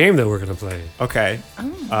 What's this game that we're gonna play? Okay.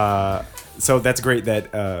 So that's great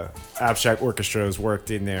that Abstract Orchestra has worked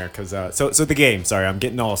in there because so the game. Sorry, I'm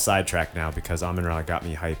getting all sidetracked now because Amin Ra got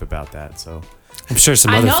me hype about that. So I'm sure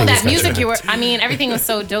some I other know things that music got you were. I mean, everything was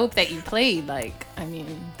so dope that you played. Like, I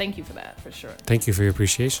mean, thank you for that for sure. Thank you for your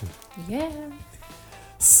appreciation. Yeah.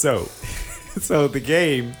 So the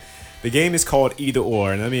game is called Either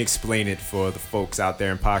Or, and let me explain it for the folks out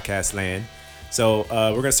there in podcast land. So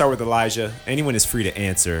we're gonna start with Elijah. Anyone is free to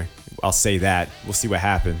answer. I'll say that. We'll see what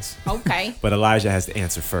happens. Okay. But Elijah has to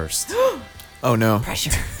answer first. Oh no.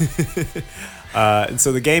 Pressure. And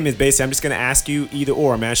so the game is basically, I'm just going to ask you either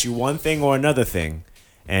or. I'm going to ask you one thing or another thing.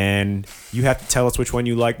 And you have to tell us which one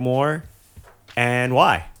you like more and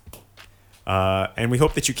why. And we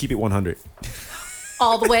hope that you keep it 100.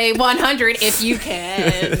 All the way 100 if you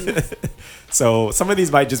can. So some of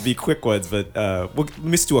these might just be quick ones, but let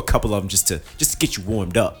me just do a couple of them just to get you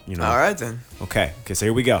warmed up. You know. All right then. Okay. So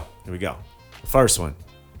here we go. First one.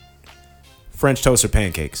 French toast or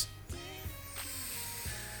pancakes?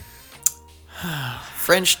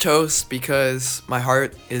 French toast because my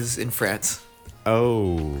heart is in France.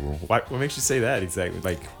 Oh, what makes you say that exactly?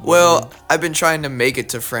 Like, well, I've been trying to make it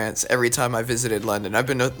to France every time I visited London. I've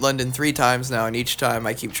been to London 3 times now, and each time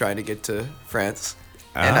I keep trying to get to France,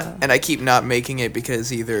 and I keep not making it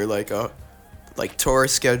because either like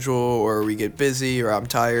tourist schedule or we get busy or I'm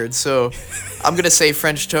tired. So I'm gonna say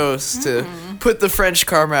French toast to put the French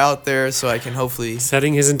karma out there so I can hopefully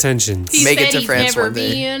setting his intentions. He make said it to he's France never one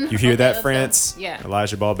day. been. You hear that, France? Yeah.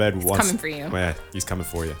 Elijah Ballbed wants coming for you. Yeah, he's coming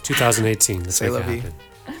for you. 2018. Let's Say make it la vie. happen.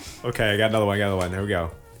 Okay, I got another one. Here we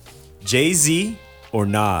go. Jay-Z or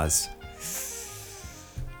Nas?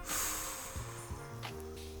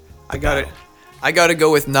 I gotta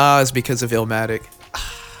go with Nas because of Illmatic.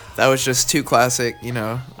 That was just too classic, you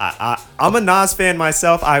know. I'm a Nas fan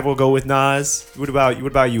myself. I will go with Nas. What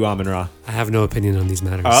about you, Amin Ra? I have no opinion on these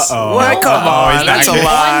matters. Uh-oh. What? Come on, that's a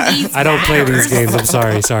lie. I don't play these games. I'm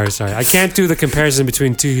sorry. I can't do the comparison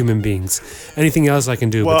between two human beings. Anything else I can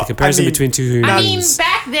do, Well, but the comparison I mean- between two human I mean, beings.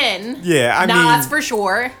 back then, Yeah, I Nas mean- for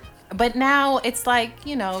sure. But now it's like,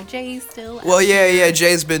 you know, Jay's still. Well, yeah,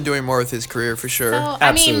 Jay's been doing more with his career for sure. So,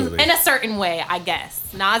 I mean, in a certain way, I guess.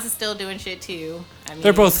 Nas is still doing shit too. I mean,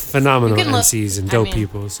 They're both phenomenal you can look- MCs and I dope mean-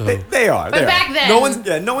 people. So They are. But they back are.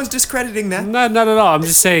 then- no one's discrediting that. not at all. I'm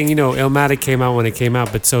just saying, you know, Illmatic came out when it came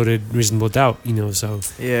out, but so did Reasonable Doubt. You know, so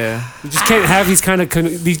yeah, you just can't have these kind of.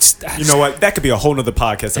 You know what? That could be a whole nother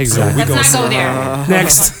podcast. episode. Exactly. We Let's gonna not go there.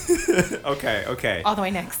 Next. Okay. All the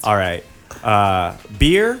way next. All right.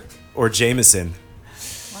 Beer or Jameson?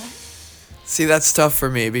 See, that's tough for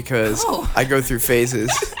me because Oh. I go through phases.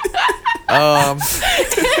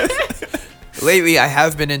 Lately, I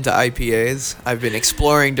have been into IPAs. I've been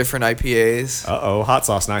exploring different IPAs. Uh-oh, hot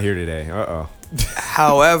sauce not here today. Uh-oh.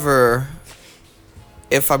 However,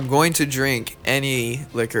 if I'm going to drink any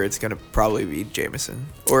liquor, it's gonna probably be Jameson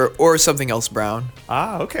or something else brown.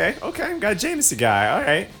 Okay. Got a Jameson guy. All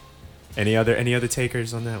right. Any other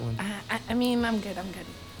takers on that one? I mean, I'm good.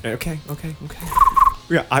 Okay.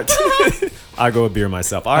 Yeah, I go with beer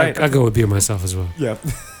myself. All right. I go with beer myself as well. Yeah.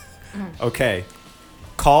 Okay.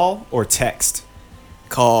 Call or text?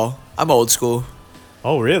 Call. I'm old school.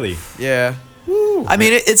 Oh, really? Yeah. I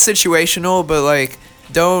mean, it's situational, but like,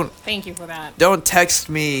 don't Thank you for that. text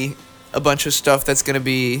me a bunch of stuff that's gonna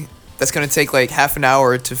take like half an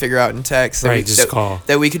hour to figure out in text. Right, just call.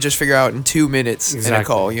 That we could just figure out in 2 minutes in a Exactly.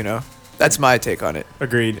 call. You know, that's my take on it.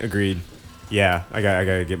 Agreed. Yeah, I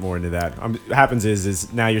gotta get more into that. What happens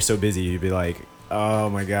is now you're so busy, you'd be like, oh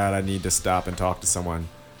my god, I need to stop and talk to someone.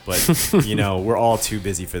 But you know, we're all too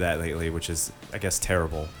busy for that lately, which is, I guess,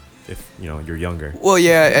 terrible if you're younger. Well,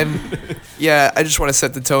 yeah, and yeah, I just want to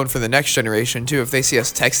set the tone for the next generation too. If they see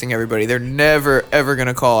us texting everybody, they're never ever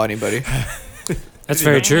gonna call anybody. That's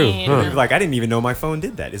very true. You're Huh. like, I didn't even know my phone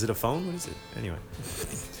did that. Is it a phone? What is it? Anyway.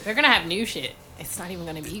 They're gonna have new shit. It's not even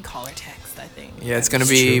gonna be call or text. I think. Yeah, it's gonna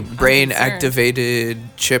be brain activated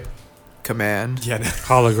chip command. Yeah.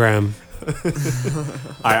 Hologram.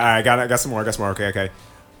 I got some more. Okay.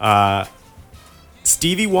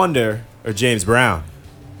 Stevie Wonder or James Brown?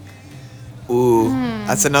 Ooh,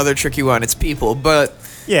 that's another tricky one. It's people, but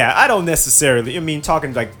yeah, I don't necessarily. I mean,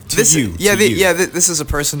 talking like to you. This is a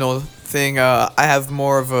personal thing. I have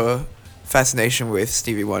more of a fascination with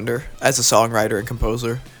Stevie Wonder as a songwriter and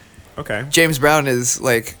composer. Okay. James Brown is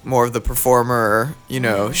like more of the performer,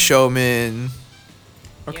 showman.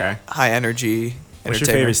 Okay. High energy. What's your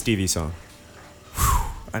entertainer. favorite Stevie song?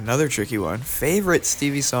 Another tricky one. Favorite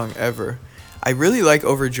Stevie song ever. I really like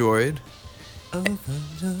Overjoyed.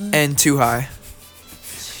 And Too High.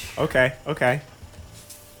 Okay.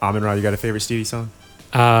 Amin Ra, you got a favorite Stevie song?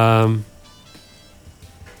 Probably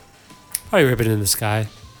Ribbon in the Sky.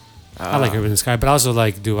 I like Ribbon in the Sky, but I also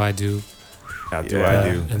like Do I Do. I Do.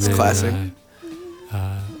 And It's then, classic.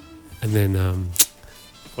 And then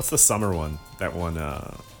what's the summer one? That one,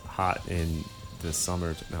 Hot in the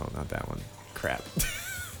Summer. No, not that one. Crap.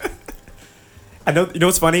 I know. You know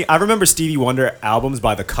what's funny? I remember Stevie Wonder albums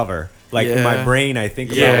by the cover. Like in my Yeah. brain, I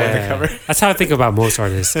think about the cover. That's how I think about most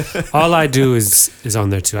artists. All I Do is on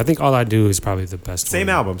there too. I think All I Do is probably the best Same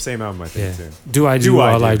one. album, I think Yeah. too. Do I Do,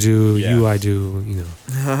 All I Do, Yeah. You I Do,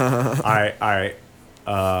 All right.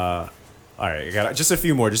 I got just a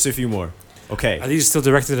few more. Okay. Are these still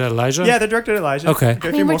directed at Elijah? Yeah, they're directed at Elijah. Okay. A few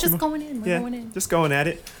I mean, more, we're few just more. going in. We're Yeah, going in. just going at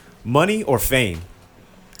it. Money or fame?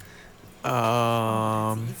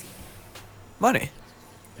 Money.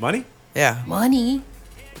 Money? Money.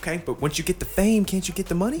 Okay, but once you get the fame, can't you get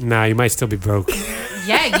the money? Nah, you might still be broke.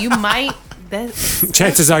 Yeah, you might.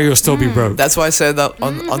 Chances are you'll still be broke. That's why I said that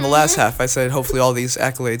on the last half. I said hopefully all these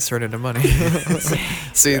accolades turn into money.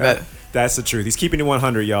 See that. That's the truth. He's keeping it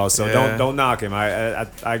 100, y'all. So don't knock him. I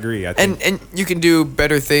agree. I think And you can do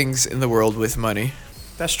better things in the world with money.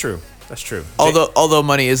 that's true. That's true. Although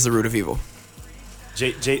money is the root of evil.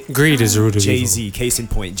 Greed is the root of evil. Jay-Z, case in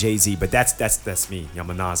point, Jay-Z. But that's me. I'm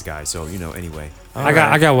a Nas guy. So anyway. I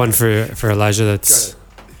got one for Elijah. That's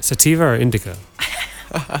sativa or indica.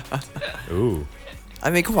 Ooh. I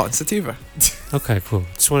mean, come on, sativa. Okay, cool.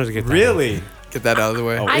 Just wanted to get that Really? Get that out of the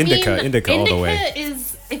way. Oh, indica all the way. Indica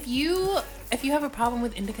is if you have a problem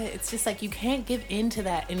with indica, it's just like you can't give in to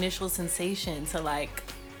that initial sensation to like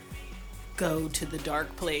go to the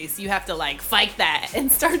dark place. You have to like fight that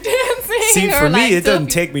and start dancing. See, or, for me, like, it doesn't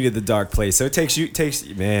take me to the dark place. So it takes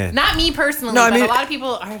man. Not me personally, No, I but mean, a lot of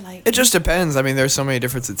people are like. It just depends. I mean, there's so many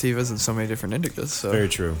different sativas and so many different indicas. So Very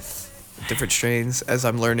true. different strains, as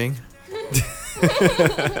I'm learning.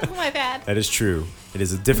 Oh, my bad. That is true. It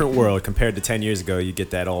is a different world compared to 10 years ago. You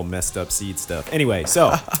get that all messed up seed stuff. Anyway,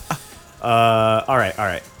 so, all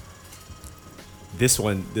right. This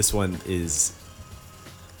one is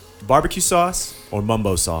barbecue sauce or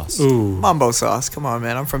mumbo sauce. Ooh, Mumbo sauce. Come on,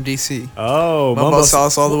 man. I'm from DC. Oh, mumbo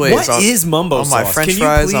sauce all the way. What is mumbo on sauce? my French Can you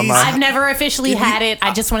fries, on please- my I've never officially had it.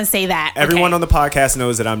 I just want to say that. Everyone on the podcast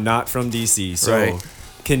knows that I'm not from DC. So, Right.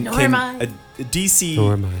 Nor am I. a DC?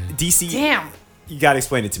 Nor am I. DC. Damn. You gotta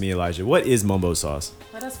explain it to me, Elijah. What is mumbo sauce?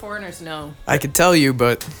 Let us foreigners know. I could tell you,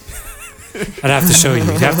 but I'd have to show you.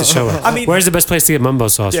 You'd have to show it. I mean- where's the best place to get mumbo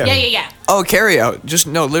sauce? Yeah. from? Yeah. oh, carry out. Just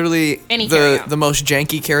no, literally Any the carry-out. the most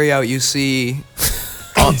janky carry out you see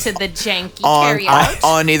Go to the janky on carry out.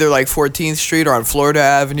 on either like 14th Street or on Florida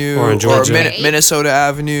Avenue Or in Georgia. Minnesota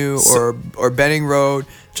Avenue or Benning Road.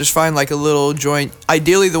 Just find like a little joint.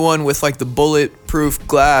 Ideally, the one with like the bulletproof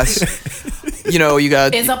glass. You know, you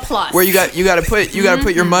got Is a plus. where you got to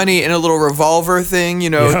put your money in a little revolver thing.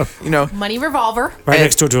 You know, Yep. Money revolver. Right And-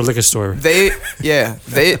 next door to a liquor store. They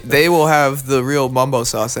will have the real mumbo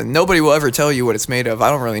sauce, and nobody will ever tell you what it's made of. I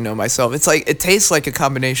don't really know myself. It's like it tastes like a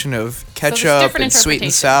combination of ketchup different and sweet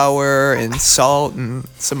and interpretations. sour and salt and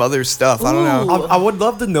some other stuff. I don't know. I would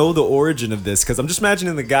love to know the origin of this because I'm just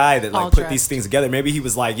imagining the guy that like All put dressed. these things together. Maybe he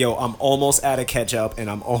was like, "Yo, I'm almost out of ketchup and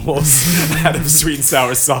I'm almost out of sweet and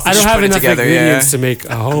sour sauce." I don't have put it enough together, ingredients yeah. to make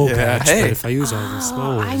a whole batch, hey. but if I use all this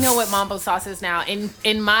small I know what mambo sauce is now.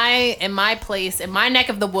 In my place, in my neck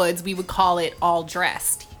of the woods, we would call it all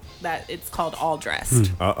dressed. That it's called all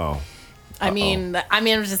dressed. Uh-oh. I mean, I'm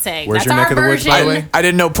just saying. Where's that's your our neck of the woods, version. by the way? I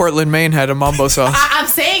didn't know Portland, Maine had a mumbo sauce. I'm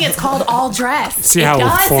saying it's called all dressed. See It how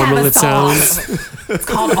does formal have a it sounds? sauce. It's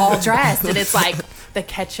called all dressed, and it's like the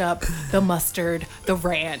ketchup, the mustard, the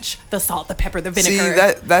ranch, the salt, the pepper, the vinegar.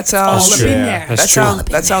 See that sounds all up in there. That's that true. sounds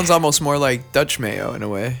that sounds almost more like Dutch mayo in a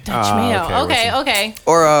way. Dutch mayo. okay, Okay.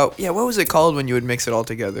 Or what was it called when you would mix it all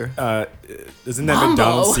together? Isn't that Mambo.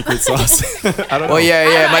 McDonald's secret sauce? I don't know. Well, yeah,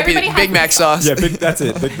 don't it know, might be everybody the has Big Mac these sauce. Yeah, that's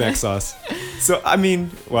it. Big Mac sauce. So I mean,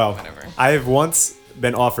 well, I have once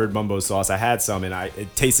been offered mumbo sauce. I had some, and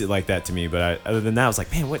it tasted like that to me. But other than that, I was like,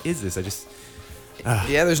 man, what is this? I just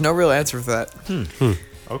Yeah, there's no real answer for that.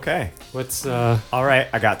 okay. What's All right,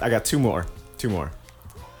 I got two more.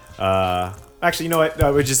 Actually, you know what?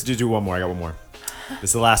 We'll just do one more. I got one more.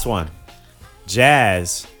 This is the last one.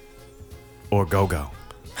 Jazz or go-go?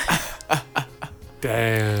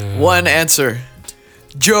 damn? One answer.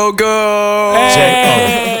 Jogo.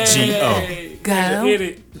 G-O. Go. Hit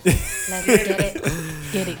it. Let's get it.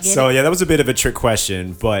 Get it. So yeah, that was a bit of a trick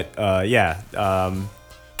question, but yeah.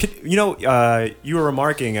 You were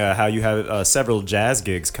remarking how you have several jazz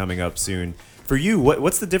gigs coming up soon. For you,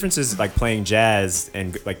 what's the differences like playing jazz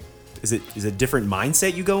and like is it a different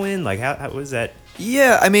mindset you go in? Like how was that?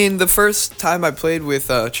 Yeah, I mean, the first time I played with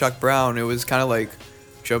Chuck Brown, it was kind of like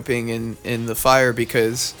jumping in the fire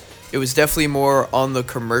because it was definitely more on the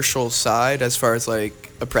commercial side as far as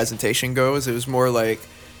like a presentation goes. It was more like,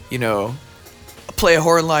 play a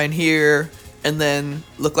horn line here and then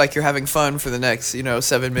look like you're having fun for the next,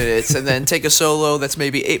 7 minutes and then take a solo that's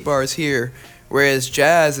maybe 8 bars here. Whereas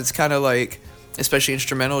jazz, it's kind of like, especially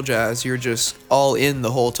instrumental jazz, you're just all in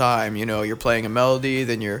the whole time. You're playing a melody,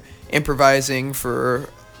 then you're improvising for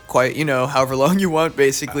quite, however long you want,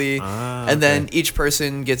 basically. And then each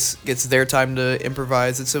person gets their time to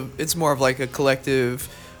improvise. It's more of like a collective,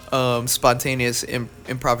 spontaneous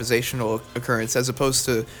improvisational occurrence, as opposed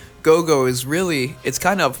to go-go is really, it's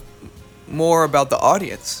kind of more about the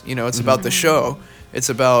audience. It's about the show. It's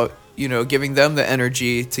about giving them the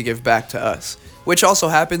energy to give back to us, which also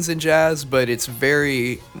happens in jazz, but it's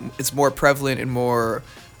more prevalent and more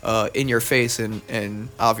in your face and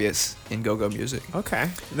obvious in go-go music. Okay.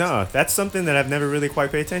 No, that's something that I've never really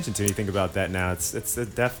quite paid attention to. You think about that now. It's a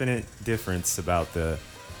definite difference about the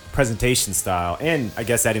presentation style, and I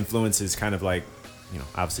guess that influences kind of like,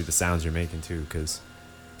 obviously the sounds you're making too, because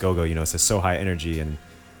go-go, it's so high energy. And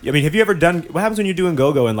I mean, have you ever done, what happens when you're doing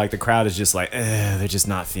go-go and like the crowd is just like, they're just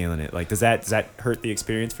not feeling it? Like, does that hurt the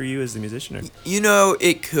experience for you as a musician? Or?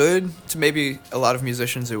 It could. To maybe a lot of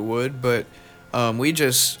musicians it would, but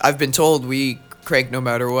I've been told we crank no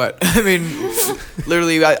matter what. I mean,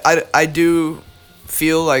 literally, I do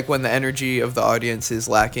feel like when the energy of the audience is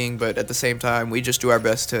lacking, but at the same time, we just do our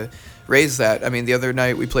best to raise that. I mean, the other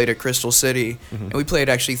night we played at Crystal City, and we played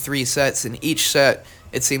actually 3 sets, and each set,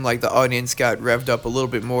 it seemed like the audience got revved up a little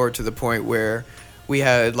bit more to the point where we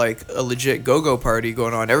had like a legit go-go party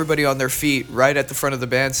going on. Everybody on their feet right at the front of the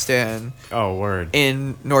bandstand. Oh, word.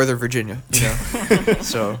 In Northern Virginia,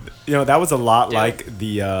 So, that was a lot like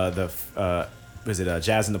the was it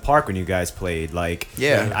Jazz in the Park when you guys played? Like,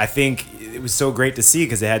 yeah. I think it was so great to see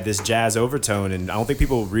because they had this jazz overtone, and I don't think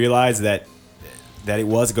people realized that it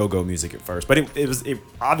was go-go music at first, but it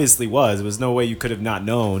obviously was. There was no way you could have not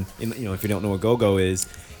known, if you don't know what go-go is.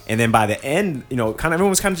 And then by the end, everyone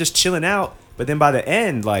was kind of just chilling out. But then by the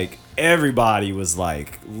end, like, everybody was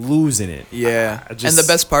like losing it. Yeah. And the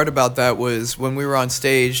best part about that was when we were on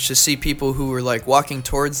stage to see people who were like walking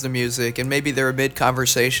towards the music and maybe they were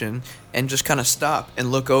mid-conversation and just kind of stop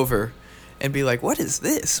and look over and be like, what is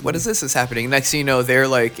this? What is this is happening? Next thing you know, they're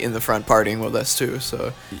like in the front partying with us too.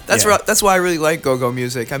 So that's why I really like go-go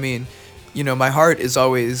music. I mean, my heart is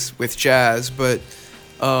always with jazz, but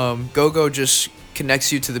go-go just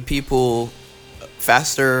connects you to the people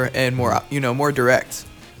faster and more direct.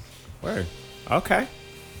 Word. Okay.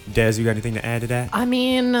 Des, you got anything to add to that? I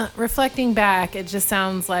mean, reflecting back, it just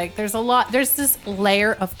sounds like there's this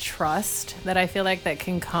layer of trust that I feel like that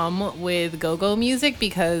can come with go-go music,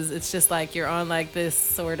 because it's just like you're on like this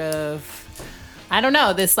sort of, I don't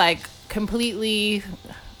know, this like completely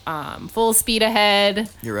full speed ahead,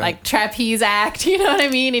 you're right, like trapeze act, you know what I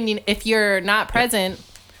mean? And if you're not present,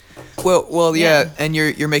 Well, yeah, and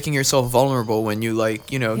you're making yourself vulnerable when you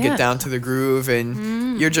get down to the groove,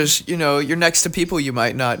 and you're just you're next to people you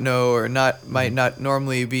might not know or might not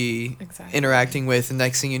normally be interacting with, and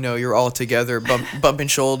next thing you know, you're all together bumping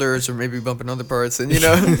shoulders or maybe bumping other parts, and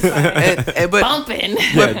bumping,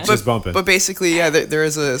 just bumping. But basically, there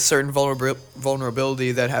is a certain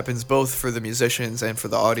vulnerability that happens both for the musicians and for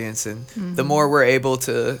the audience, and the more we're able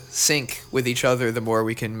to sync with each other, the more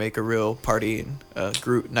we can make a real party and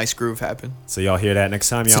nice groove happen. So y'all hear that next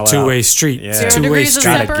time y'all It's a two-way street. Yeah. 0 degrees of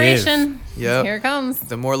separation. Yep. Here it comes.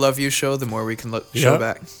 The more love you show, the more we can show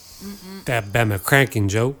back. That Bama cranking,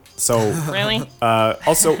 Joe. So really?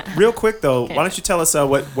 Also, real quick though, why don't you tell us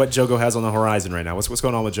what Jogo has on the horizon right now? What's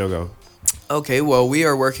going on with Jogo? Okay, well, we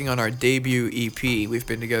are working on our debut EP. We've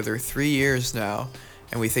been together 3 years now,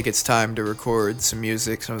 and we think it's time to record some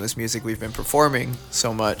of this music we've been performing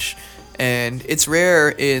so much. And it's rare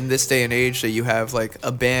in this day and age that you have like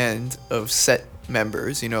a band of set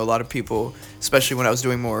members. A lot of people, especially when I was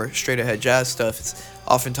doing more straight ahead jazz stuff, it's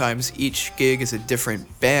oftentimes each gig is a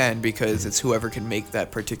different band because it's whoever can make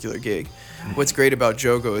that particular gig. What's great about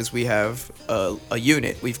Jogo is we have a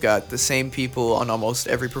unit. We've got the same people on almost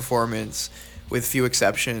every performance with few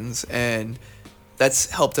exceptions, and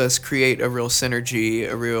that's helped us create a real synergy,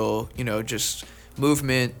 a real, just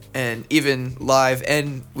movement, and even live,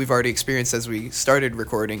 and we've already experienced as we started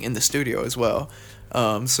recording in the studio as well.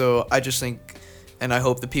 So I just think, and I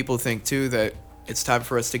hope the people think too, that it's time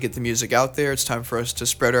for us to get the music out there. It's time for us to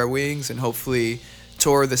spread our wings and hopefully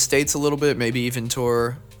tour the States a little bit, maybe even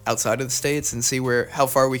tour outside of the States and see how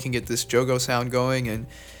far we can get this Jogo sound going and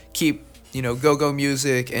keep, go-go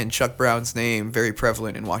music and Chuck Brown's name very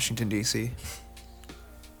prevalent in Washington, D.C.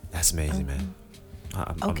 That's amazing, man.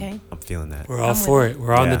 I'm feeling that. We're all for it.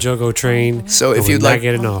 We're on the Jogo train. So if you'd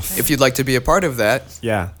like to be a part of that,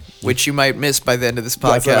 which you might miss by the end of this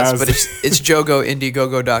podcast, but it's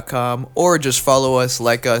JogoIndieGogo.com, or just follow us,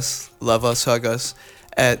 like us, love us, hug us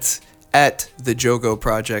at the Jogo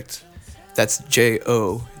Project. That's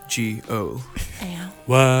JOGO.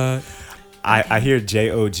 What? I hear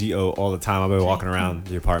JOGO all the time. I've been walking around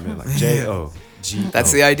the apartment like JOGO.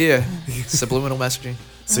 That's the idea. Subliminal messaging.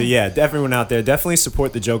 So yeah, everyone out there, definitely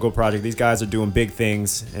support the Jogo Project. These guys are doing big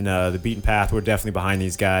things, and the Beaten Path, we're definitely behind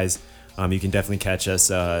these guys. you can definitely catch us,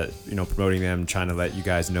 promoting them, trying to let you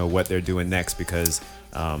guys know what they're doing next because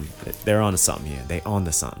they're on to something here. They on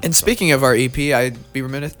to something. And speaking of our EP, I'd be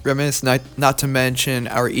remiss not to mention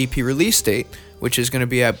our EP release date, which is going to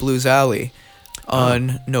be at Blues Alley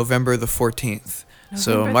on November the 14th.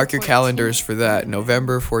 So mark your calendars for that.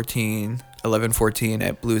 November 14, 11/14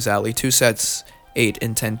 at Blues Alley. 2 sets, 8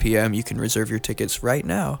 and 10 p.m. You can reserve your tickets right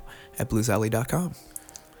now at bluesalley.com.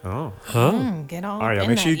 Oh. Get on. All right,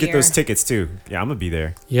 make sure you get those tickets too. Yeah, I'm going to be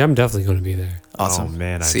there. Yeah, I'm definitely going to be there. Awesome. Oh,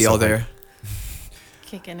 man. See y'all there.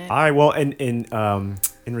 Kicking it. All right, well, in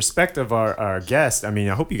respect of our guest, I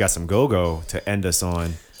hope you got some go-go to end us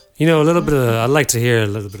on. A little bit of, I'd like to hear a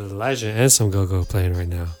little bit of Elijah and some go-go playing right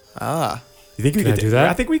now. You think we could do that?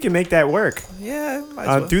 I think we can make that work. Yeah, might as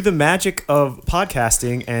well. Through the magic of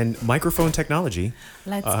podcasting and microphone technology.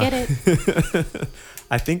 Let's get it.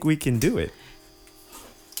 I think we can do it.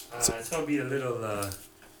 It's going to be a little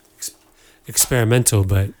experimental,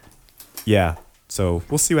 but... Yeah, so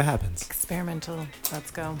we'll see what happens. Experimental.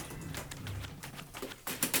 Let's go.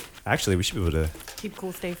 Actually, we should be able to... Keep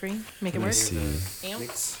cool, stay free. Make it work.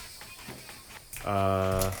 Amps.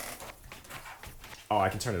 I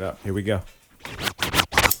can turn it up. Here we go.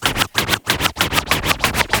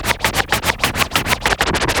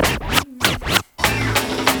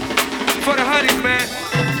 For the honeys, man.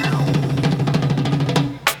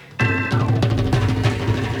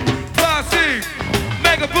 Posse,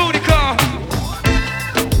 mega booty call.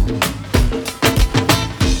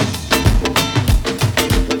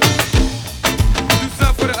 Do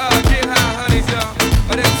something for the get high honeys, y'all.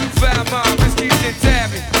 Oh, that's 25 mom, this keeps it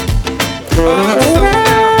tapping. So now,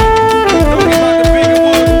 don't get about the bigger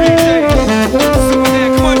boy, BJ. So now,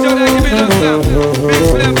 come on, y'all, now give me a little something. Big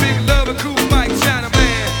Slim, big love, and cool Mike, China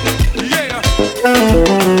man. Yeah.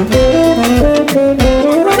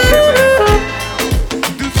 One right there, man.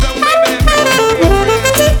 Do something, baby, that makes me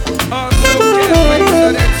feel also, yeah, wait, so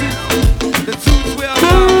that two, the 212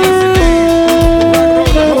 bomb, yes indeed.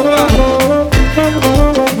 Rock, roll,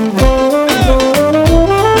 the whole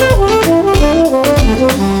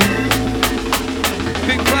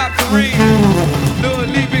Big Pop Kareem, Lil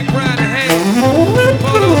Lee, Big Brian, and Hayes.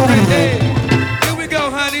 Photos, great day. Here we go,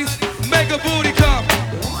 honeys. Make a booty call.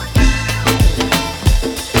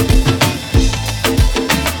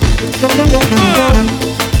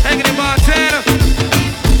 Hanging in Montana.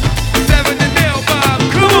 7 to nail Bob.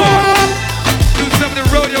 Come on. Do something to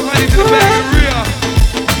rodeo, honey, to the back of real.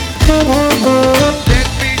 Let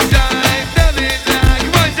me shine, tell me shine. You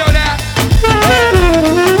want to show that?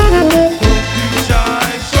 You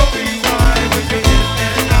shine, show me why when you're in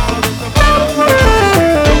and out of the bubble.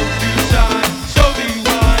 You shine, show me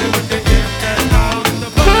why when you're in and out of the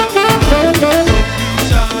bubble. You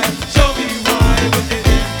shine, show me why when you're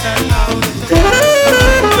in and out of the bubble.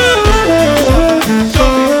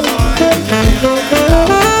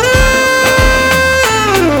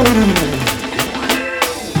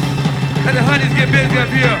 And the honeys get busy up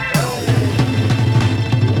here.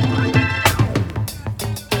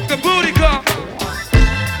 The booty call.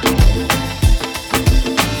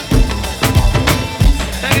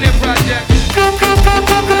 Hanging in project.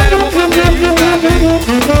 Let it move up there, you got me. Do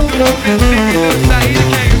the 50 little Saeed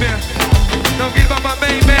came here. Don't get about my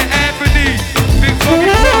main man Anthony. Big funky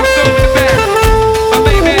cross over the back. My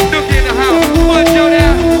main man Nookie in the house. One show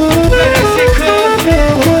down. Play that shit, cuz.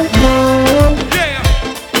 Yeah.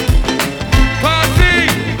 Posse.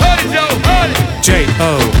 Hoodie Joe. Hoodie.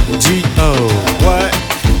 J-O-G-O. What?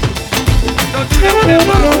 Don't you ever let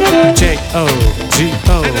my own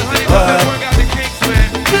J-O-G-O. and the honey must work out the kinks, man.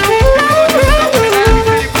 If you know you know the Alley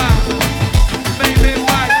City vibe. Main man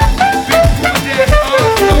Mike. Big Pooh Daddy.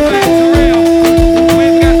 Also, man, Terrell. We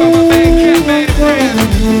ain't got my main cat, man, and friends.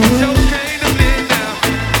 Joe Kane, the man now.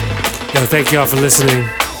 Yo, thank y'all for listening.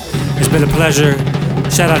 It's been a pleasure.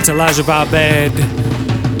 Shout out to Elijah Ballbed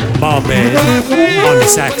on the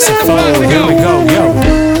saxophone. Here we go, yo.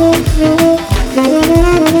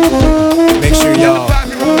 Make sure y'all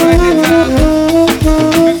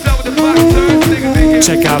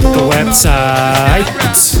check out the website.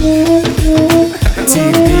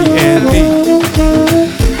 TBNP.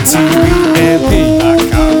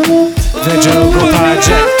 The Jungle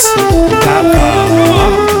Project.com.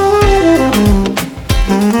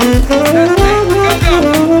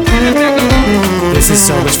 This is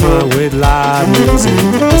so much fun with live music.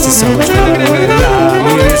 This is so much fun with live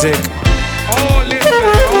music.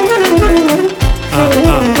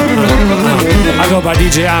 I go by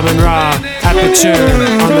DJ Amon Ra. Aperture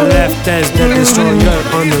on the left, there's the Destroyer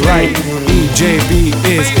on the right. EJB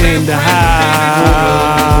is in the house.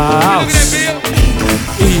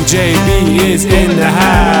 EJB is in the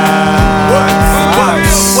house.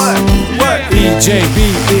 EJB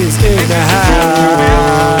is in the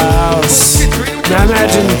house. Now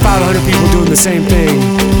imagine 500 people doing the same thing.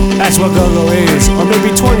 That's what go-go is. Or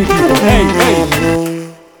maybe 20 people. Hey, hey.